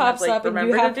vision. It pops like, up and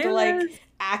you have to this. like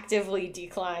actively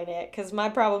decline it. Because my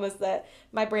problem is that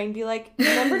my brain be like,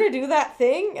 remember to do that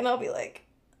thing? And I'll be like,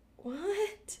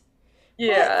 what?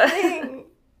 Yeah. What thing?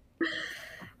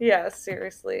 Yeah,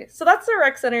 seriously. So that's the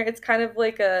rec center. It's kind of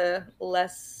like a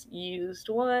less used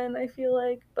one, I feel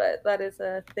like, but that is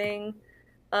a thing.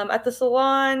 At the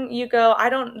salon, you go.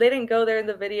 They didn't go there in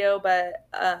the video, but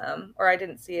or I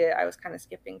didn't see it. I was kind of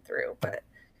skipping through, but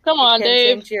Come on,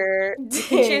 Dave. You can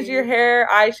change your hair,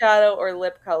 eyeshadow, or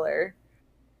lip color.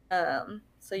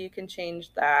 So you can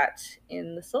change that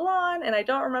in the salon, and I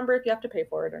don't remember if you have to pay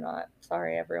for it or not.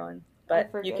 Sorry, everyone,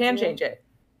 but you can change it.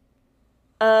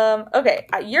 Okay,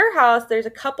 at your house, there's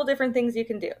a couple different things you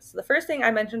can do. So the first thing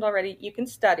I mentioned already, you can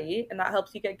study, and that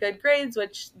helps you get good grades,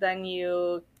 which then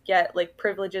you get like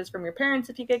privileges from your parents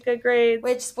if you get good grades.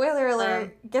 Which, spoiler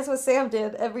alert, guess what Sam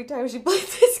did every time she played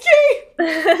this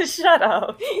game? Shut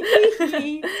up.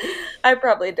 I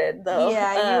probably did, though.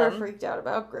 Yeah, you were freaked out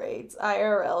about grades,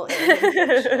 IRL, and in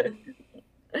fiction.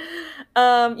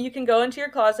 You can go into your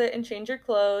closet and change your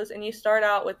clothes, and you start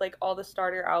out with like all the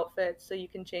starter outfits, so you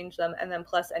can change them, and then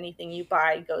plus anything you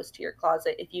buy goes to your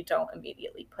closet if you don't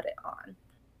immediately put it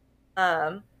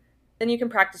on. Then you can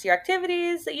practice your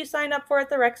activities that you sign up for at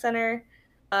the rec center.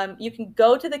 You can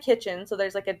go to the kitchen, so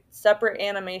there's like a separate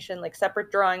animation, like separate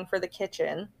drawing for the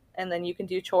kitchen, and then you can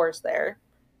do chores there.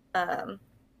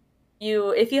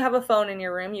 If you have a phone in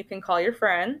your room, you can call your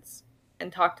friends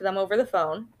and talk to them over the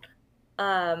phone.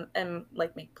 And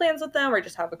like make plans with them or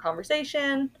just have a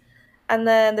conversation. And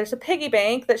then there's a piggy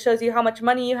bank that shows you how much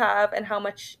money you have and how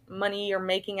much money you're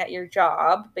making at your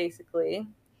job, basically.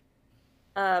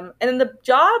 And in the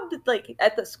job, like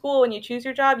at the school, when you choose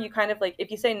your job, you kind of like,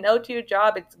 if you say no to your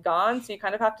job, it's gone. So you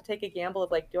kind of have to take a gamble of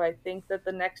like, do I think that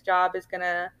the next job is going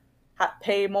to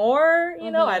pay more? You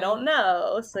know, I don't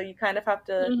know. So you kind of have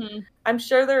to, I'm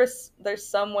sure there's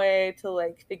some way to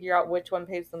like figure out which one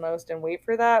pays the most and wait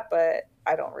for that, but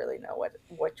I don't really know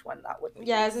which one that would be.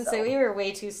 Yeah, I was going to say, we were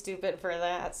way too stupid for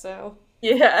that, so.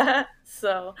 Yeah,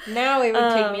 so. Now it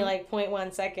would take me like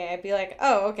 0.1 second. I'd be like,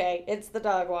 oh, okay, it's the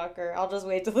dog walker. I'll just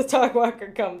wait till the dog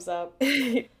walker comes up.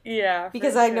 Yeah.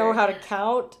 Because I know how to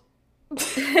count.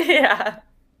 Yeah,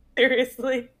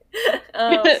 seriously.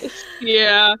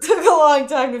 Yeah. Took a long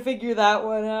time to figure that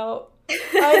one out.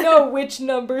 I know which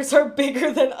numbers are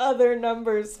bigger than other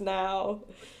numbers now.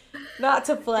 Not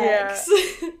to flex.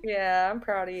 Yeah, I'm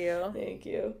proud of you. Thank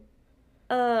you.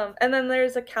 And then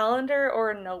there's a calendar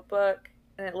or a notebook,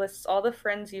 and it lists all the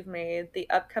friends you've made, the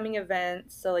upcoming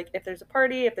events, so like if there's a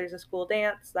party, if there's a school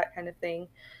dance, that kind of thing.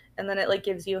 And then it like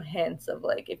gives you hints of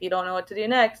like, if you don't know what to do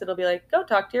next, it'll be like, go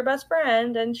talk to your best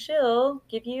friend and she'll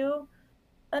give you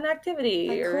an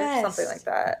activity or something like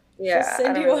that. Yeah. She'll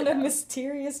send you on a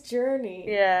mysterious journey.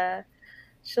 Yeah.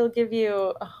 She'll give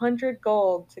you 100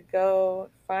 gold to go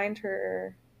find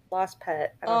her lost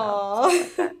pet. I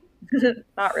don't know.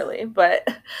 Not really, but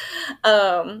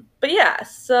yeah.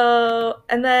 So,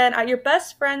 and then at your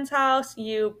best friend's house,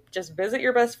 you just visit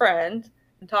your best friend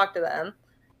and talk to them,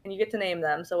 and you get to name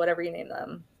them. So whatever you name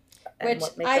them. Which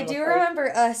I do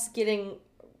remember us getting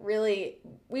really,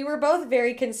 we were both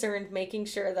very concerned making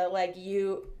sure that like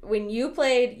when you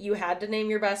played, you had to name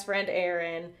your best friend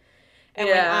Aaron. And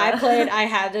when I played, I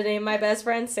had to name my best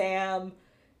friend Sam.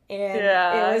 And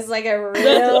it was like a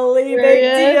really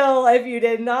big deal if you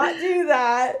did not do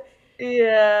that.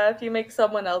 Yeah, if you make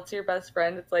someone else your best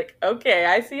friend, it's like, okay,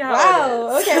 I see how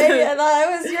it is. Okay, and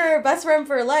that was your best friend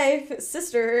for life.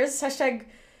 Sisters, hashtag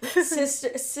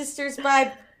sisters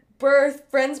by birth,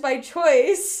 friends by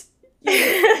choice.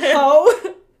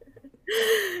 Oh.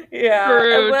 Yeah.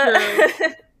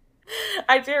 True.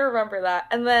 I do remember that.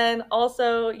 And then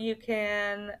also you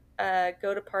can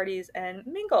go to parties and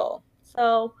mingle.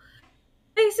 So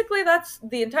basically that's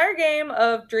the entire game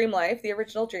of DreamLife, the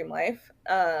original DreamLife.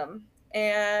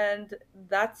 And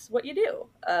that's what you do.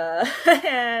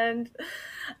 And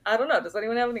I don't know, does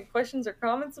anyone have any questions or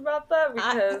comments about that?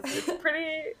 Because it's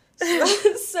pretty...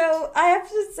 So I have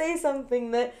to say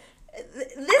something that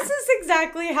this is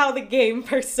exactly how the game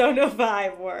Persona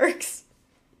 5 works.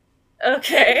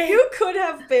 Okay. You could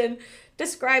have been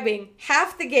describing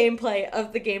half the gameplay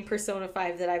of the game Persona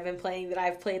 5 that I've been playing, that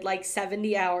I've played like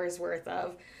 70 hours worth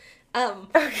of.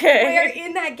 Okay. Where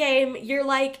in that game, you're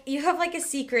like, you have like a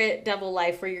secret double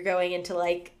life where you're going into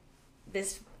like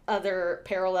this other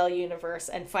parallel universe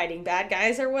and fighting bad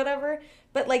guys or whatever.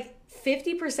 But like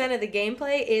 50% of the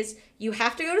gameplay is you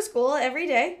have to go to school every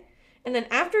day. And then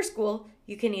after school,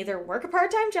 you can either work a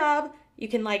part-time job, you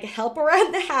can like help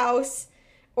around the house,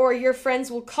 or your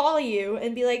friends will call you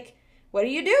and be like, what are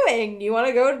you doing? You want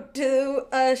to go to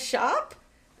a shop?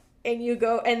 And you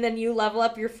go, and then you level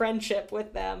up your friendship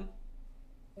with them.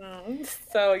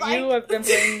 So you have been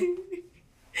playing...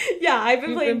 Yeah, I've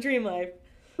been playing DreamLife.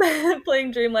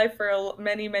 Playing DreamLife for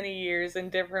many, many years in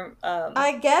different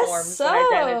I guess forms so.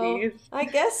 and identities. I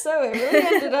guess so. It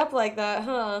really ended up like that,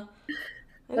 huh?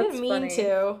 I That's didn't mean funny.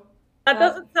 to. That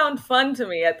doesn't sound fun to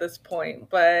me at this point,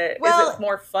 but Well, is it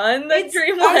more fun than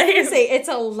DreamLife? I was gonna say it's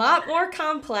a lot more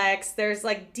complex. There's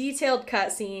like detailed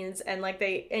cutscenes, and like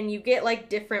you get like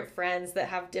different friends that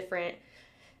have different,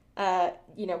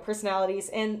 personalities,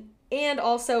 and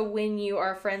also when you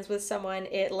are friends with someone,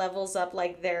 it levels up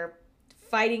like their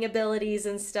fighting abilities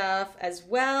and stuff as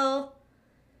well.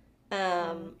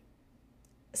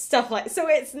 Stuff like, so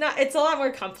it's a lot more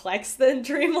complex than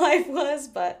DreamLife was,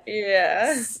 but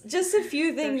yeah, just a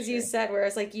few things you said where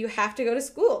it's like you have to go to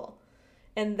school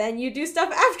and then you do stuff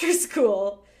after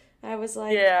school. I was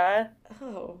like, yeah.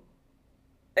 Oh.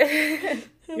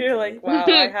 You're like, wow,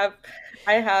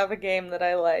 I have a game that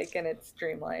I like, and it's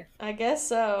DreamLife. I guess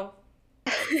so.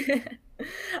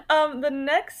 The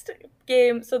next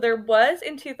game, so there was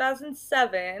in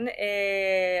 2007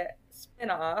 a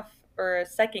spin-off or a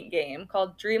second game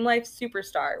called DreamLife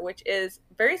Superstar, which is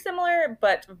very similar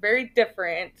but very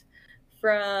different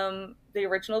from the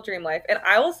original DreamLife. And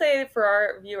I will say for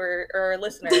our viewer or our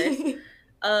listeners,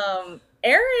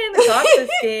 Erin got this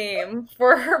game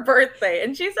for her birthday,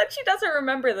 and she said she doesn't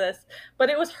remember this, but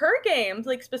it was her game,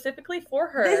 like specifically for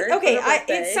her.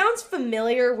 It sounds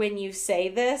familiar when you say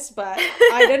this, but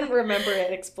I didn't remember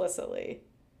it explicitly.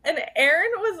 And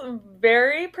Erin was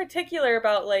very particular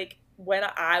about like when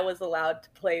I was allowed to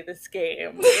play this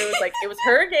game. It was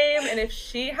her game, and if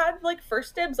she had like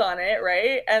first dibs on it,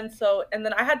 right? And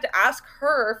then I had to ask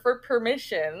her for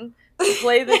permission to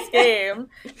play this game,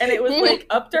 and it was like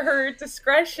up to her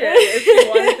discretion if she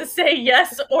wanted to say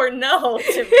yes or no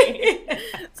to me.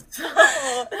 So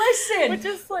listen, which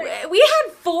is like, we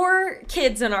had 4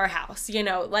 kids in our house,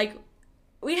 like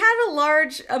we had a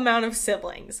large amount of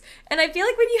siblings, and I feel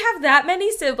like when you have that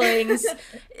many siblings,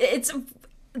 it's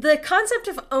the concept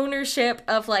of ownership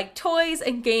of like toys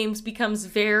and games becomes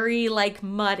very like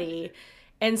muddy.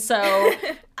 And so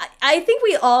I think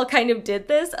we all kind of did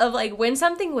this of like when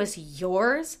something was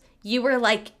yours, you were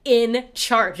like in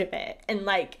charge of it. And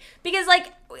like, because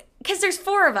there's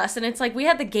 4 of us and it's like we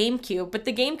had the GameCube, but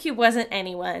the GameCube wasn't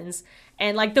anyone's.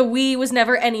 And like the Wii was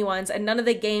never anyone's, and none of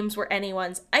the games were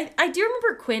anyone's. I do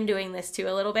remember Quinn doing this too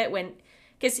a little bit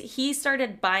because he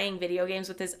started buying video games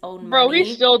with his own money. Bro,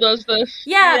 he still does this.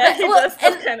 Yeah, he does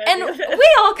and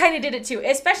we all kind of did it too,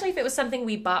 especially if it was something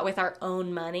we bought with our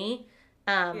own money.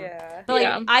 But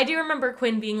like, I do remember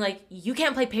Quinn being like, you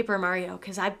can't play Paper Mario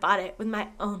because I bought it with my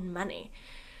own money.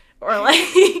 Or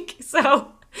like,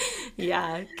 so,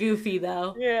 yeah, goofy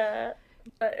though. Yeah,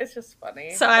 but it's just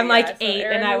funny. So I'm like 8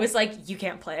 and I was like, you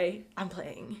can't play, I'm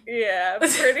playing. Yeah,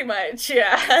 pretty much,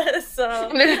 yeah. So,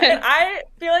 and I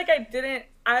feel like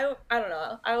I don't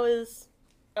know, I was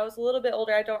a little bit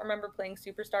older. I don't remember playing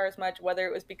Superstar as much, whether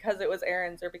it was because it was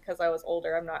Erin's or because I was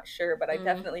older, I'm not sure, but I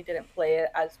definitely didn't play it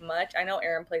as much. I know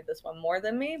Erin played this one more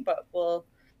than me, but we'll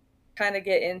kind of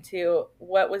get into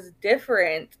what was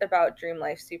different about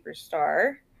DreamLife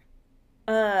Superstar.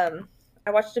 I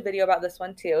watched a video about this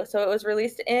one too. So it was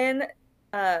released in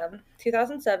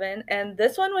 2007, and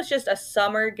this one was just a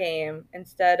summer game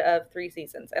instead of 3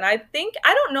 seasons. And I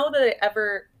don't know that it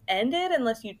ever ended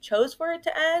unless you chose for it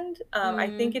to end. I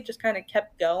think it just kind of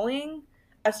kept going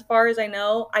as far as I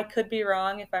know. I could be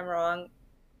wrong. If I'm wrong,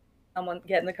 someone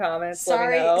get in the comments.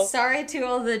 Sorry to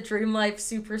all the DreamLife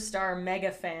Superstar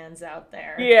mega fans out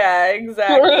there. Yeah,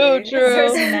 exactly. True.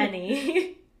 There's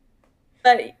many.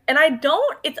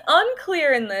 It's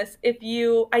unclear in this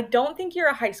I don't think you're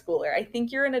a high schooler. I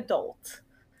think you're an adult.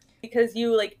 Because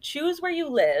you like choose where you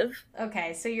live.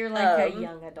 Okay, so you're like a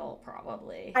young adult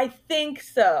probably. I think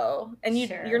so. And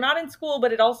you're not in school,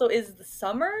 but it also is the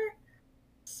summer.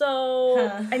 So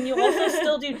and you also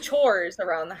still do chores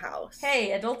around the house.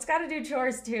 Hey, adults gotta do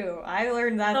chores too. I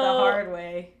learned that the hard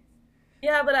way.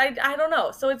 Yeah, but I don't know.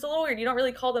 So it's a little weird. You don't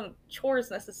really call them chores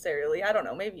necessarily. I don't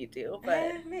know. Maybe you do,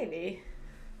 but maybe.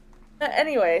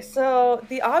 Anyway, so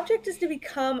the object is to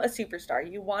become a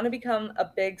superstar. You want to become a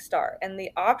big star. And the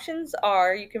options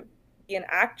are you can be an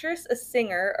actress, a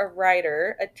singer, a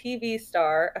writer, a TV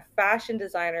star, a fashion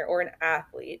designer, or an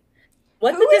athlete.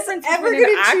 What Who the is difference ever between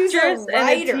an going to choose a actress and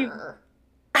a TV? writer?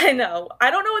 I know. I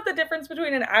don't know what the difference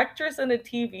between an actress and a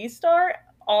TV star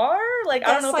are. Like,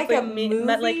 I don't know if Like it's a like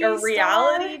meant like a movie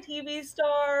reality star? TV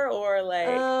star or like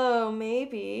Oh,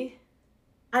 maybe.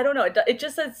 I don't know. It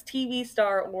just says TV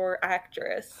star or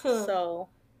actress. Huh. So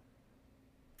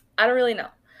I don't really know.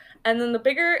 And then the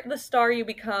bigger the star you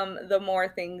become, the more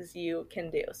things you can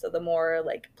do. So the more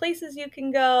like places you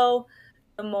can go,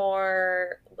 the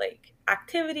more like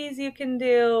activities you can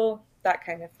do, that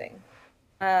kind of thing.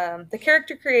 The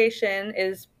character creation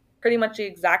is pretty much the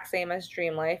exact same as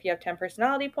DreamLife. You have 10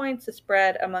 personality points to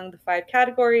spread among the 5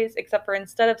 categories, except for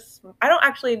instead of, I don't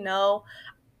actually know.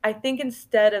 I think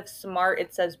instead of smart,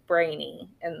 it says brainy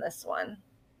in this one.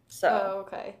 So,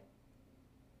 okay.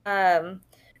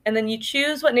 And then you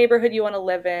choose what neighborhood you want to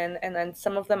live in, and then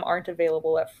some of them aren't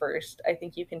available at first. I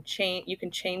think you can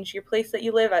change your place that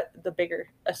you live at the bigger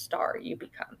a star you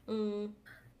become.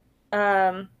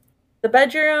 The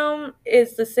bedroom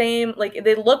is the same, like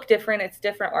they look different, it's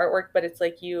different artwork, but it's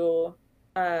like you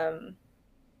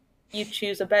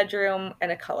choose a bedroom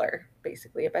and a color,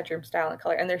 basically a bedroom style and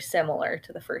color, and they're similar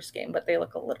to the first game, but they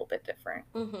look a little bit different.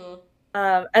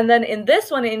 And then in this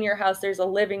one, in your house, there's a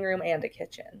living room and a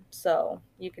kitchen. So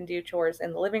you can do chores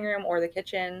in the living room or the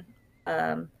kitchen.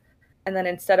 And then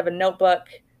instead of a notebook,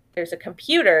 there's a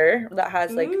computer that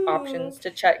has like options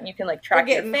to check. You can like track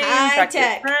your fame, track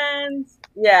your friends.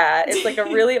 Yeah, it's like a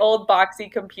really old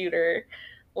boxy computer,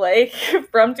 like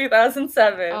from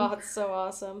 2007. Oh, it's so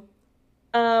awesome.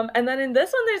 And then in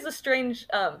this one, there's a strange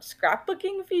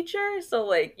scrapbooking feature. So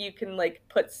like you can like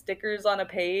put stickers on a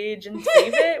page and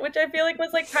save it, which I feel like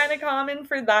was like kind of common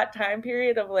for that time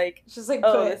period of like just like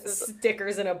put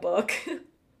stickers in a book.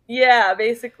 Yeah,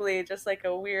 basically just like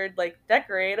a weird like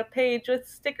decorate a page with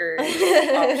stickers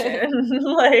option.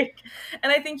 Like,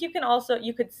 and I think you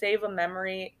could save a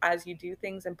memory as you do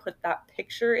things and put that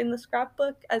picture in the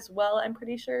scrapbook as well, I'm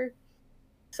pretty sure.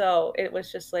 So it was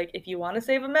just like, if you want to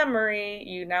save a memory,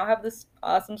 you now have this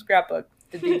awesome scrapbook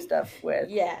to do stuff with.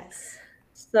 Yes.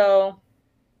 So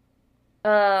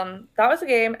that was a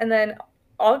game. And then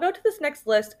I'll go to this next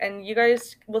list and you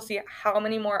guys will see how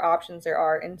many more options there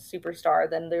are in Superstar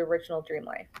than the original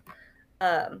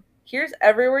DreamLife. Here's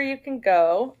everywhere you can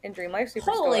go in DreamLife Superstar.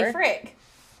 Holy frick.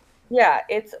 Yeah,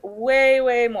 it's way,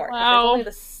 way more. Wow. There's only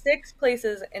the 6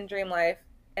 places in DreamLife.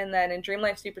 And then in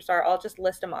DreamLife Superstar, I'll just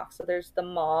list them off. So there's the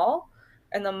mall,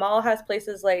 and the mall has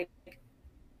places like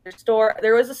their store.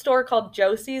 There was a store called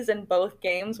Josie's in both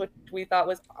games, which we thought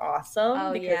was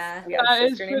awesome because we have a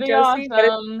sister named Josie,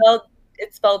 awesome. but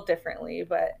it's spelled differently.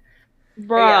 But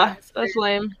yeah, that's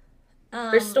lame.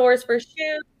 There's stores for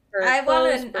shoes. I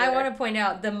want to point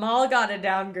out the mall got a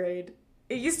downgrade.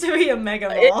 It used to be a mega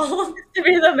mall. It used to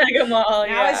be the mega mall.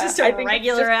 Now it's just a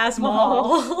regular ass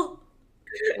mall.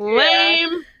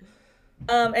 Lame.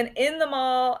 And in the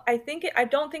mall, I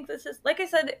don't think this is, like I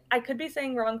said, I could be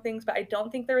saying wrong things, but I don't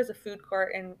think there is a food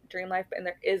court in DreamLife, and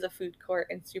there is a food court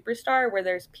in Superstar where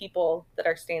there's people that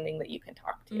are standing that you can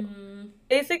talk to.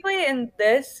 Basically, in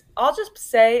this, I'll just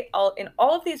say, in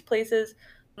all of these places,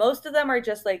 most of them are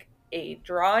just like a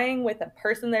drawing with a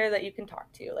person there that you can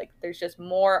talk to. Like, there's just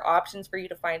more options for you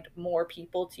to find more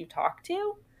people to talk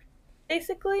to,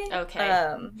 basically.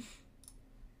 Okay.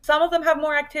 Some of them have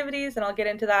more activities, and I'll get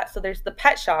into that. So there's the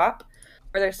pet shop,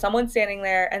 where there's someone standing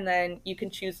there, and then you can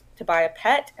choose to buy a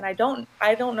pet. And I don't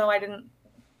know. I didn't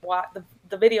watch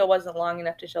the video wasn't long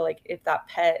enough to show like if that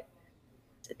pet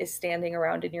is standing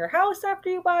around in your house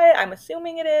after you buy it. I'm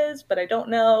assuming it is, but I don't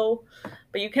know.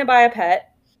 But you can buy a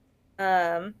pet.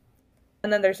 And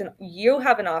then you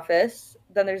have an office.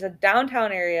 Then there's a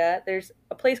downtown area. There's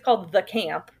a place called The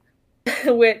Camp,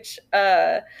 which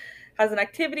has an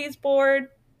activities board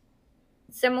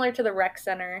similar to the rec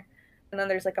center. And then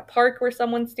there's like a park where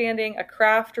someone's standing, a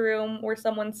craft room where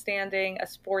someone's standing, a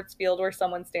sports field where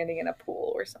someone's standing, and a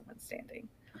pool where someone's standing.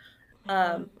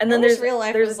 And then there's real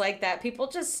life was like that. People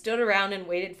just stood around and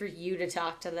waited for you to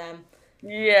talk to them.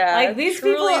 Yeah. Like these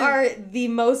people are the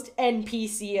most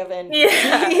NPC of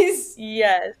NPCs.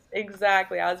 Yes,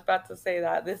 exactly. I was about to say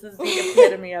that. This is the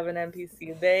epitome of an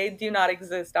NPC. They do not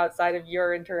exist outside of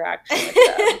your interaction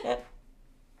with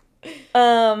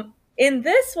them. In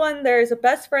this one, there's a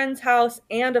best friend's house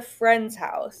and a friend's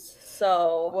house.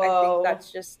 So I think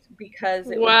that's just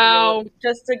because it would be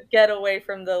just to get away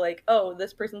from the like, oh,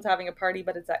 this person's having a party,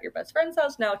 but it's at your best friend's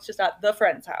house. Now it's just at the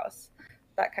friend's house.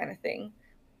 That kind of thing.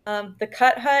 The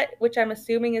Cut Hut, which I'm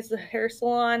assuming is the hair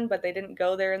salon, but they didn't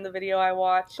go there in the video I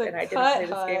watched, The and I didn't Cut play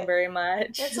this game Hut. very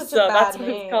much, That's such a so that's bad what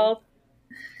it's name. called.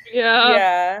 Yeah.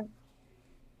 Yeah.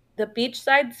 The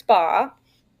Beachside Spa.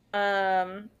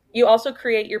 You also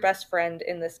create your best friend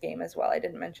in this game as well. I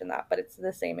didn't mention that, but it's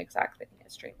the same exact thing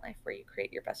as DreamLife, where you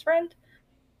create your best friend.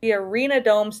 The Arena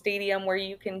Dome Stadium, where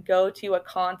you can go to a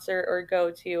concert or go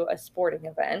to a sporting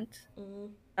event.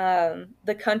 Mm.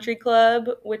 The Country Club,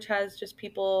 which has just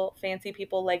people, fancy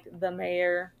people like the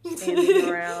mayor standing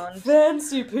around.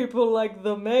 Fancy people like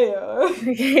the mayor.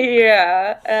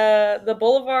 Yeah. The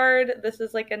Boulevard, this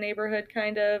is like a neighborhood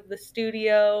kind of. The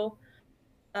Studio.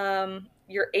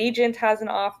 Your agent has an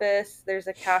office. There's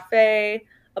a cafe,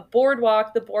 a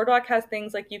boardwalk. The boardwalk has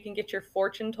things like you can get your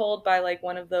fortune told by like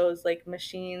one of those like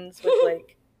machines with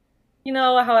like, you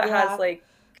know how it has Yeah. like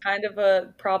kind of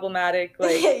a problematic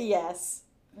like Yes.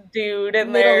 dude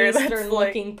in Middle there Eastern that's like,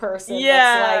 looking person that's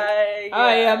like, yeah,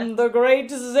 I yeah. am the great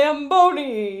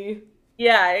Zamboni.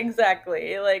 Yeah,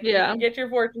 exactly. Like you Yeah. can get your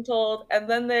fortune told, and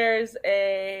then there's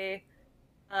a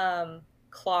um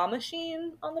claw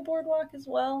machine on the boardwalk as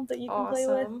well that you can play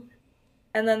with. Awesome.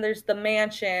 And then there's the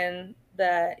mansion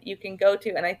that you can go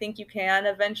to, and I think you can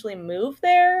eventually move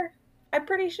there, I'm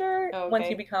pretty sure, once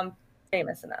you Okay. become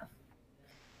famous enough.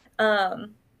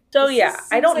 Um so This yeah,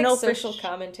 just I seems don't like know for social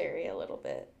commentary a little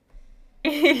bit.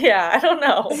 yeah, I don't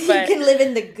know, You but can live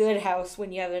in the good house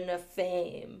when you have enough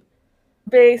fame.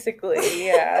 basically,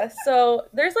 yeah. So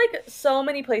there's like so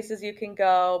many places you can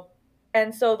go.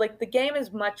 And so like the game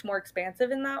is much more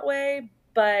expansive in that way,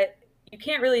 but you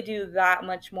can't really do that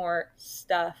much more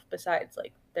stuff besides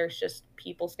like there's just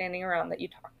people standing around that you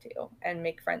talk to and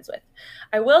make friends with.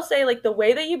 I will say like the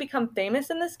way that you become famous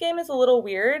in this game is a little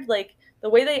weird. Like the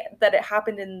way that it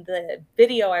happened in the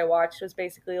video I watched was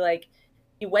basically like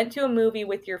you went to a movie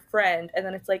with your friend and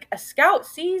then it's like a scout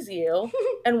sees you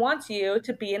and wants you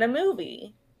to be in a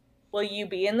movie. Will you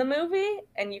be in the movie?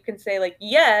 And you can say like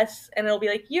yes, and it'll be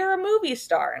like you're a movie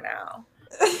star now.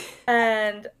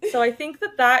 And so I think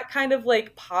that kind of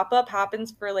like pop up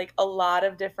happens for like a lot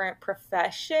of different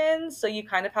professions. So you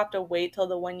kind of have to wait till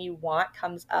the one you want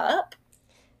comes up.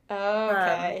 Um,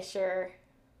 Okay, sure.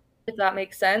 if that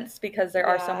makes sense, because there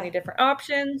are so Yeah. many different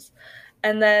options.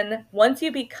 And then once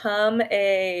you become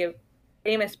a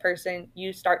famous person,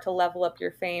 you start to level up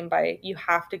your fame by you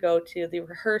have to go to the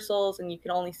rehearsals and you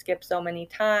can only skip so many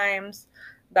times,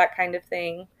 that kind of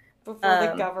thing. Before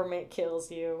the Um, government kills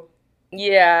you.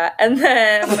 yeah, and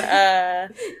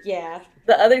then Yeah.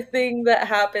 the other thing that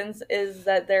happens is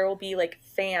that there will be like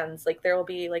fans, like there will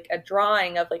be like a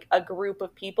drawing of like a group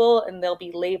of people and they'll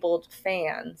be labeled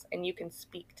fans and you can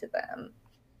speak to them.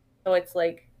 So it's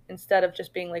like instead of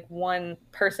just being like one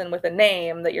person with a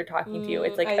name that you're talking to,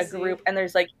 it's like I a group see. and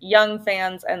there's like young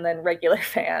fans and then regular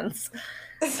fans.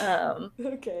 Um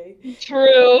Okay.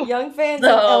 True. Young fans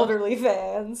and so elderly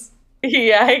fans.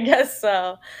 yeah, I guess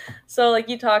so. So like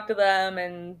you talk to them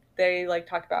and they like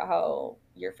talk about how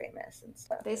you're famous and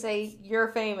stuff. They And say,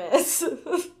 you're famous.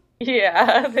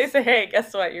 yeah, they say, "Hey,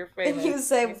 guess what? You're And famous." you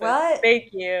say, And he says, what? "Thank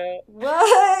you."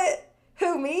 What?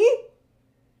 Who, me?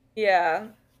 Yeah.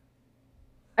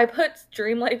 I put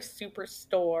DreamLife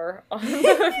Superstore on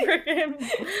the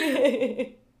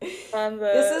freaking on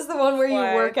This the is the one where you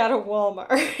slide. work at a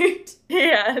Walmart.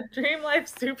 Yeah, DreamLife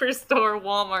Superstore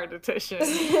Walmart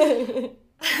edition.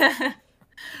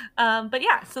 But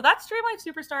yeah, so that's DreamLife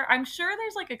Superstar. I'm sure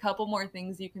there's like a couple more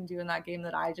things you can do in that game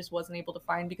that I just wasn't able to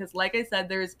find because, like I said,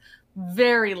 there's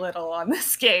very little on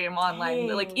this game online.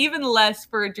 Dang. Like even less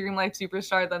for DreamLife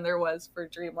Superstar than there was for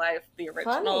DreamLife the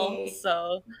original. Funny.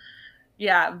 So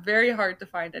yeah, very hard to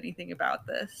find anything about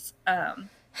this.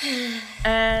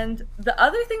 And the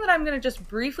other thing that I'm going to just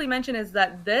briefly mention is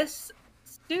that this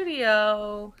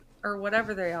studio or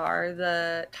whatever they are,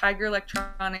 the Tiger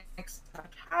Electronics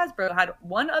Hasbro had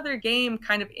one other game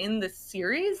kind of in the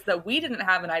series that we didn't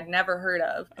have and I'd never heard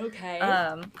of. Okay.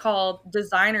 Called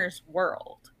Designer's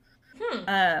World.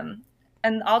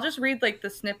 And I'll just read like the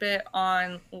snippet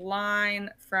online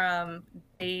from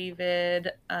David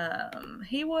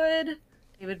Haywood.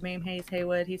 David Hayes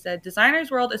Haywood. He said,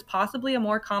 Designer's World is possibly a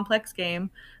more complex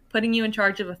game, putting you in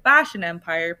charge of a fashion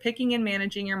empire, picking and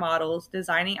managing your models,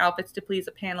 designing outfits to please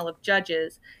a panel of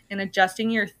judges, and adjusting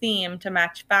your theme to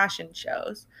match fashion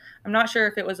shows. I'm not sure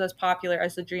if it was as popular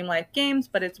as the DreamLife games,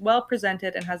 but it's well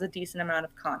presented and has a decent amount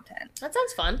of content. That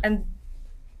sounds fun. And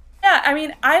yeah, I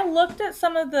mean, I looked at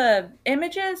some of the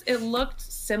images. It looked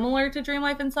similar to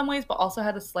DreamLife in some ways, but also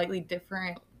had a slightly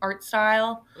different art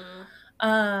style.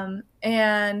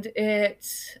 And it,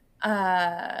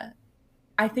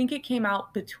 I think it came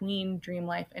out between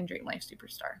DreamLife and DreamLife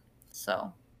Superstar.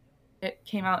 So it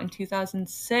came out in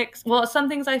 2006. Well, some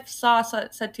things I saw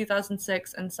said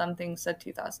 2006, and some things said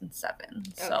 2007.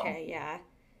 So. Okay, yeah.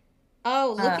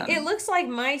 Oh, look! It looks like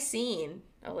my scene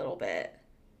a little bit.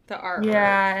 The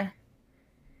artwork.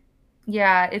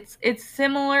 Yeah, it's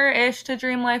similar-ish to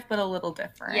DreamLife, but a little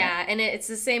different. Yeah, and it's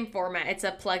the same format. It's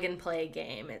a plug-and-play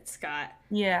game. It's got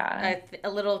a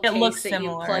little case that you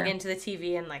plug into the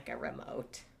TV and like a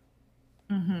remote.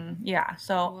 Yeah,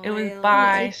 so it was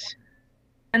by...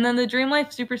 And then the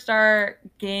DreamLife Superstar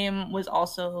game was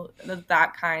also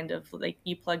that kind of, like,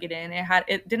 you plug it in.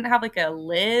 It didn't have, like, a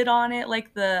lid on it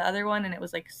like the other one, and it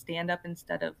was, like, stand-up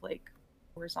instead of, like,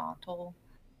 horizontal.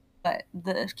 But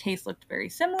the case looked very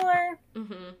similar.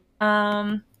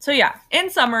 So yeah, in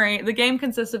summary, the game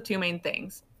consists of two main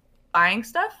things: buying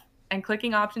stuff and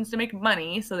clicking options to make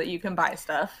money so that you can buy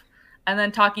stuff, and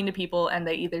then talking to people and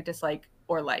they either dislike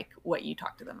or like what you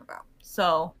talk to them about.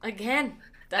 So again,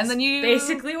 that's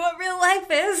basically what real life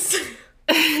is.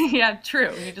 Yeah,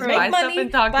 true. You just buy money, stuff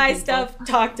and talk to people. Buy stuff,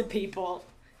 talk to people,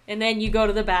 and then you go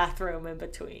to the bathroom in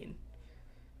between.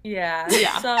 Yeah.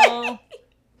 So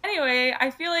anyway,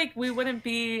 I feel like we wouldn't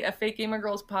be a Fake Gamer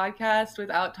Girls podcast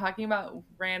without talking about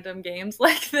random games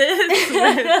like this.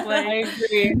 With, like, I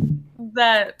agree.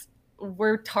 That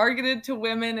were targeted to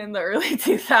women in the early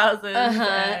 2000s.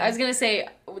 I was going to say,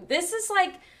 this is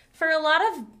like, for a lot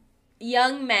of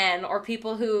young men or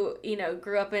people who, you know,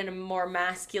 grew up in a more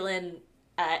masculine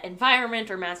environment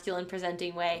or masculine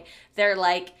presenting way, they're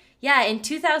like, yeah, in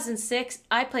 2006,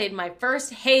 I played my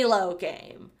first Halo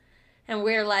game. And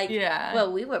we're like,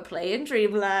 well, we were playing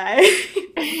DreamLife.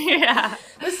 Yeah.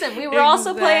 Listen, we were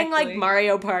also playing, like,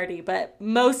 Mario Party, but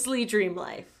mostly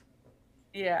DreamLife.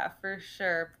 Yeah, for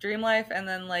sure. DreamLife and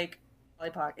then, like,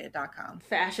 PollyPocket.com.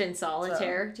 Fashion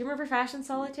Solitaire. So. Do you remember Fashion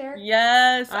Solitaire?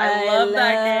 Yes, I love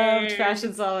that game.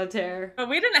 Fashion Solitaire. But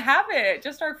we didn't have it.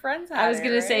 Just our friends had it. I was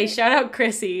going to say, shout out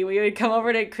Chrissy. We would come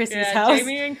over to Chrissy's house.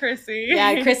 Jamie and Chrissy.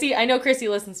 Yeah, Chrissy. I know Chrissy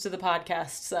listens to the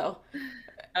podcast, so...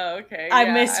 Oh, okay.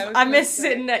 I miss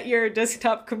sitting at your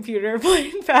desktop computer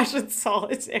playing Fashion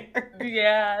Solitaire.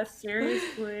 Yeah,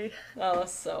 seriously. Oh,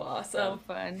 so awesome. So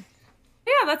fun.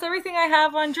 Yeah, that's everything I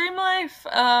have on DreamLife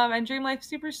and DreamLife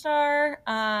Superstar.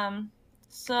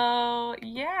 So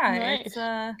yeah,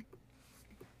 nice.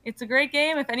 it's a great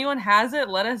game. If anyone has it,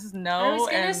 let us know. I was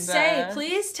gonna say,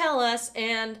 please tell us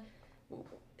and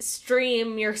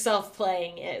stream yourself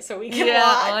playing it so we can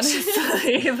watch.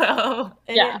 Honestly, though.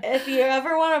 And if you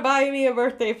ever want to buy me a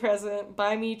birthday present,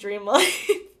 buy me DreamLife.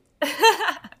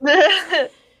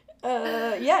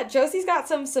 Yeah, Josie's got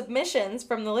some submissions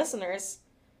from the listeners.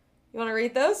 You want to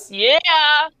read those? Yeah.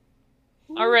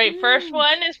 All right, first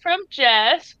one is from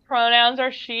Jess. Pronouns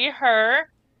are she, her.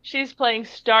 She's playing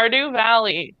Stardew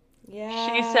Valley.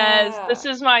 Yeah. She says, this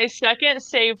is my second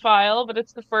save file, but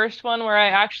it's the first one where I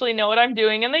actually know what I'm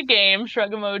doing in the game.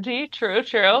 Shrug emoji. True.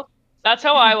 That's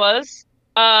how I was.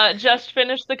 Just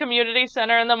finished the community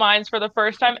center in the mines for the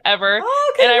first time ever.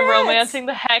 Oh, and I'm romancing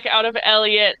the heck out of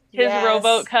Elliot. His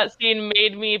rowboat cutscene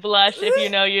made me blush. If you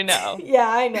know, you know. Yeah,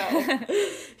 I know.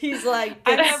 He's like,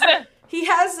 he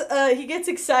gets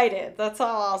excited. That's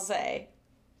all I'll say.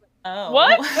 Oh.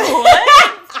 What?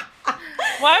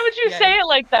 Why would you say it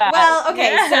like that? Well,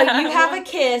 okay, so you have a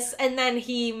kiss, and then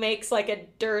he makes, like, a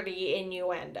dirty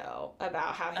innuendo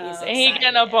about how he's excited. He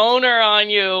getting a boner on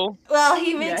you. Well,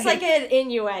 he makes, like, an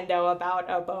innuendo about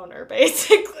a boner,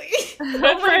 basically.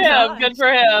 Good for him. Good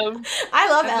for him. I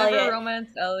love I've Elliot. never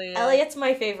romanced Elliot. Elliot's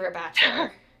my favorite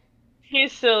bachelor.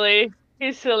 He's silly.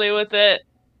 He's silly with it.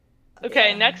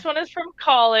 Okay, next one is from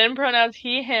Colin. Pronouns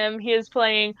he, him. He is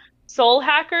playing Soul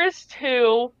Hackers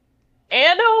 2.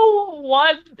 Anno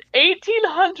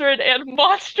 1800 and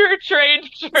Monster Train.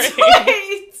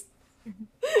 Wait!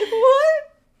 What?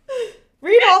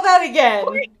 Read all that again.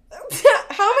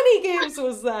 How many games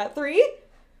was that? 3?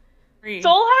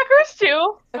 Soul Hackers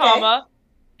 2, comma,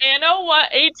 Anno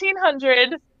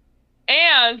 1800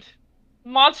 and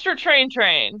Monster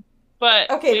Train. But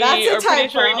that's we a are pretty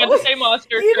sure you're going to say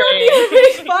Monster Train. You don't need to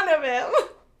make fun of him.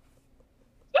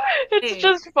 It's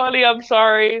just funny, I'm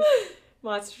sorry.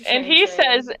 And he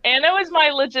says, Anno is my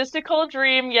logistical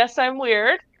dream. Yes, I'm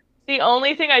weird. The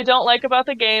only thing I don't like about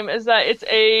the game is that it's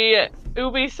a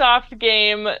Ubisoft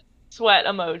game sweat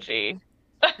emoji.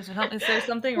 Is there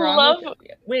something wrong with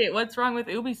it? Wait, what's wrong with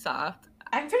Ubisoft?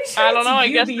 I'm pretty sure I don't know. I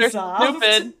Ubisoft. guess they're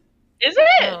stupid. Is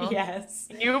it? Oh. Yes.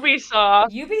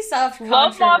 Ubisoft.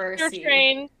 Love Monster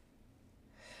Train.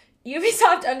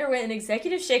 Ubisoft underwent an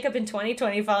executive shakeup in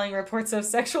 2020 following reports of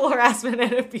sexual harassment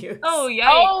and abuse. Oh, yikes.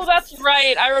 Oh, that's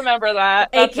right. I remember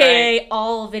that. That's AKA right.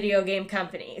 all video game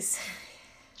companies.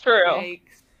 True.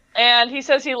 Yikes. And he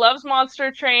says he loves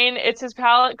Monster Train. It's his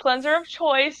palate cleanser of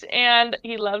choice, and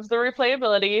he loves the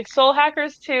replayability. Soul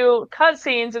Hackers 2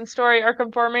 cutscenes and story are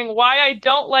confirming why I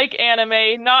don't like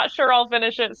anime. Not sure I'll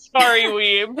finish it. Sorry,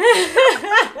 weeb.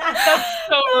 That's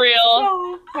so real.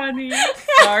 So funny.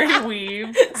 Sorry,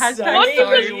 weeb. Hashtag What is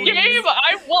sorry, this weeb. game?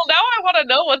 Well, now I want to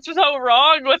know what's so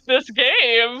wrong with this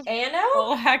game. Anno?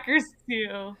 Soul Hackers 2.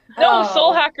 No, Oh.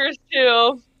 Soul Hackers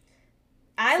 2.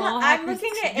 I'm Hackers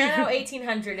looking at 2. Anno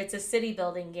 1800. It's a city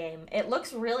building game. It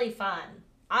looks really fun.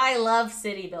 I love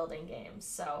city building games,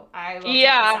 so I will check this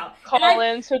Yeah, out. And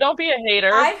Colin, so don't be a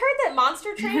hater. I've heard that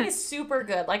Monster Train is super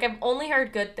good. Like, I've only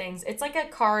heard good things. It's like a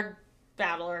card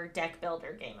battler deck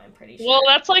builder game, I'm pretty sure. Well,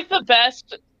 that's like the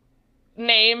best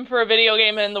name for a video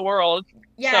game in the world.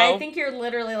 Yeah, so. I think you're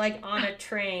literally like on a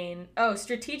train. Oh,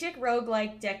 strategic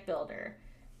roguelike deck builder.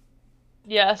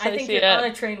 Yes, I think see you're it. on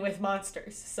a train with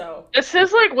monsters, so. This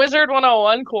is like Wizard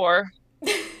 101 core.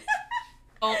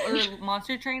 Oh, or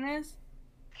Monster Train is?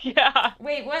 Yeah.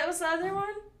 Wait, what was the other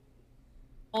one?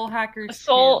 Soul Hackers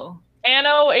Soul-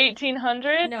 Anno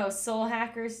 1800? No, Soul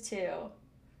Hackers 2.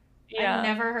 Yeah. I've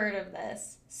never heard of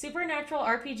this. Supernatural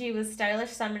RPG with stylish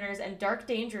summoners and dark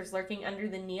dangers lurking under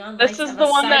the neon lights This is of the a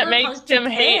one that cyberpunk makes him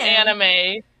hate Japan.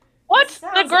 anime. What? The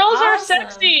Sounds girls are awesome.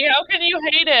 sexy. How can you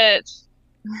hate it?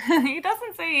 2. He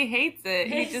doesn't say he hates it.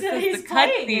 He just says He's the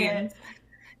playing cutscenes. it.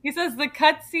 He says the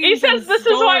cutscenes. He says and this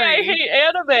is why I story. hate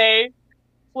anime.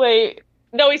 Wait.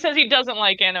 No, he says he doesn't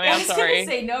like anime. I I'm was sorry. gonna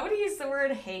say nobody used the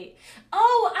word hate.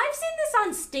 Oh, I've seen this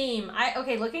on Steam.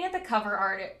 Okay, looking at the cover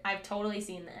art, I've totally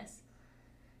seen this.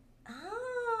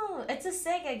 Oh, it's a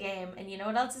Sega game, and you know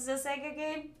what else is a Sega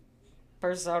game?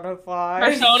 Persona 5.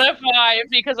 Persona 5,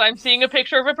 because I'm seeing a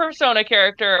picture of a Persona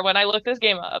character when I look this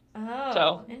game up. Oh,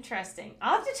 So. interesting.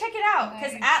 I'll have to check it out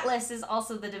because Nice. Atlas is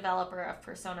also the developer of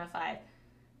Persona 5.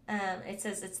 It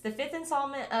says it's the 5th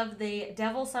installment of the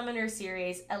Devil Summoner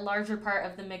series, a larger part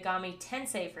of the Megami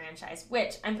Tensei franchise,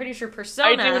 which I'm pretty sure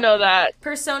Persona. I do know that.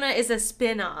 Persona is a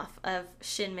spin-off of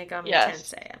Shin Megami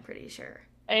Yes. Tensei. I'm pretty sure.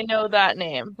 I know that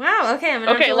name. Wow. Okay, I'm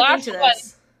gonna have Okay, to look last into one.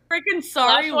 this. Freaking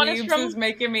sorry, Last one is Weebs from- is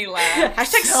making me laugh.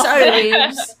 Hashtag sorry,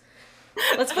 Weebs.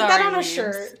 Let's put that Sorry, on a Weebs.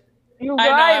 shirt. You I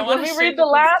know, I guys, let wanna me ship read it the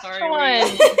with last Sorry,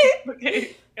 one.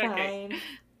 Okay. Fine.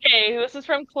 Okay, this is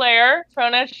from Claire.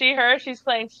 Pronouns she, her. She's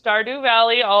playing Stardew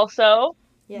Valley also.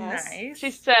 Yes. Nice. She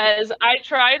says, I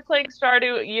tried playing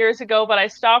Stardew years ago, but I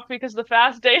stopped because the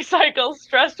fast day cycle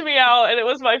stressed me out, and it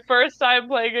was my first time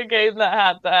playing a game that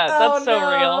had that. That's so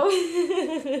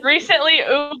real. real. Recently,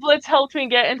 Ooblets helped me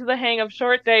get into the hang of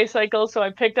short day cycles, so I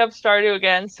picked up Stardew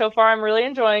again. So far, I'm really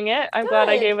enjoying it. I'm glad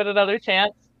I Good. gave it another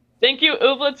chance. Thank you,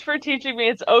 Ooblets, for teaching me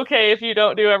it's okay if you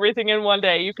don't do everything in one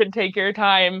day. You can take your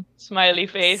time, smiley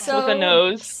face with a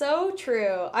nose. So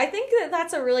true. I think that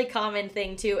that's a really common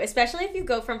thing too, especially if you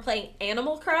go from playing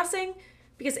Animal Crossing,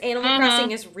 because Animal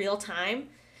Crossing is real time.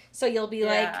 So you'll be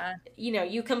Yeah. like,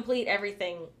 you complete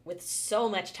everything with so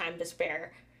much time to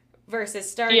spare.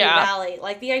 Versus Stardew Yeah. Valley,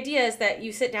 like the idea is that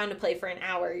you sit down to play for an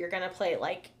hour, you're gonna play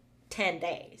like 10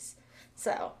 days.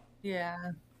 So Yeah,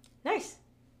 nice.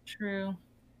 true.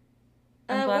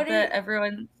 what I'm glad do that you-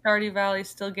 everyone Stardew Valley's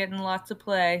still getting lots of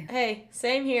play. Hey,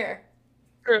 same here.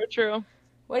 True.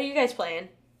 What are you guys playing?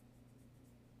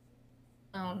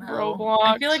 Oh no. Roblox.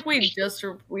 I feel like we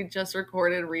just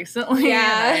recorded recently.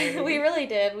 Yeah, and I- we really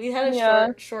did. We had a Yeah.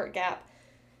 short gap.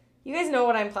 You guys know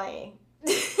what I'm playing.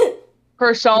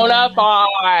 Persona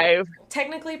 5.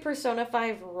 Technically Persona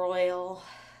 5 Royal,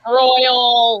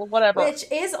 Royal, whatever. which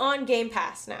is on Game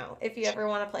Pass now, if you ever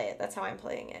want to play it. That's how I'm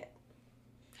playing it.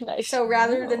 Nice. So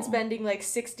rather than Oh. spending like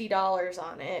 $60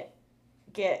 on it,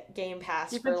 get Game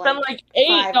Pass You for can spend like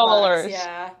like $5. $8.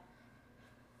 Yeah.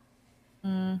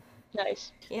 Mm,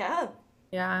 Nice. Yeah.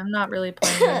 yeah, I'm not really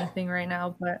playing anything right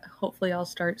now, but hopefully I'll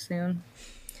start soon.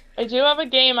 I do have a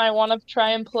game I want to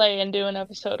try and play and do an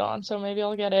episode on, so maybe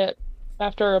I'll get it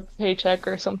after a paycheck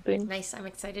or something. Nice. I'm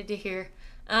excited to hear.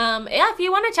 If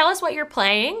you want to tell us what you're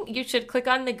playing, you should click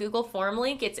on the Google form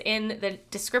link. It's in the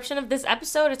description of this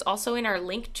episode. It's also in our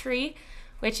link tree,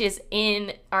 which is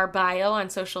in our bio on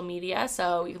social media.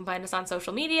 So you can find us on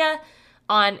social media,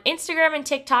 on Instagram and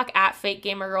TikTok at Fake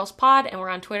Gamer Girls Pod, and we're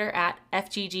on Twitter at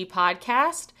FGG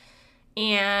Podcast.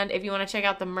 And if you want to check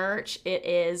out the merch, it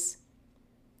is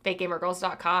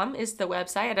fakegamergirls.com is the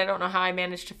website. I don't know how I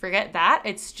managed to forget that.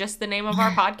 It's just the name of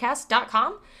our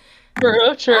podcast.com.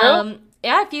 True.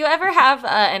 Yeah, if you ever have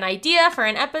an idea for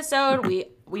an episode,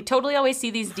 we totally always see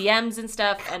these DMs and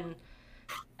stuff. And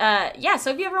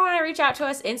so if you ever want to reach out to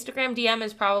us, Instagram DM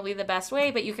is probably the best way.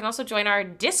 But you can also join our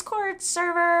Discord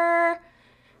server.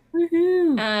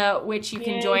 Woohoo. which you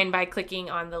can Yay. join by clicking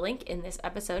on the link in this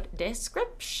episode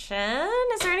description.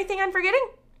 Is there anything I'm forgetting?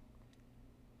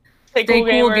 Stay Stay cool,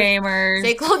 cool, gamers. gamers.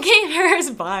 Stay cool,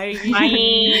 gamers. Bye.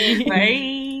 Bye.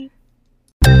 Bye.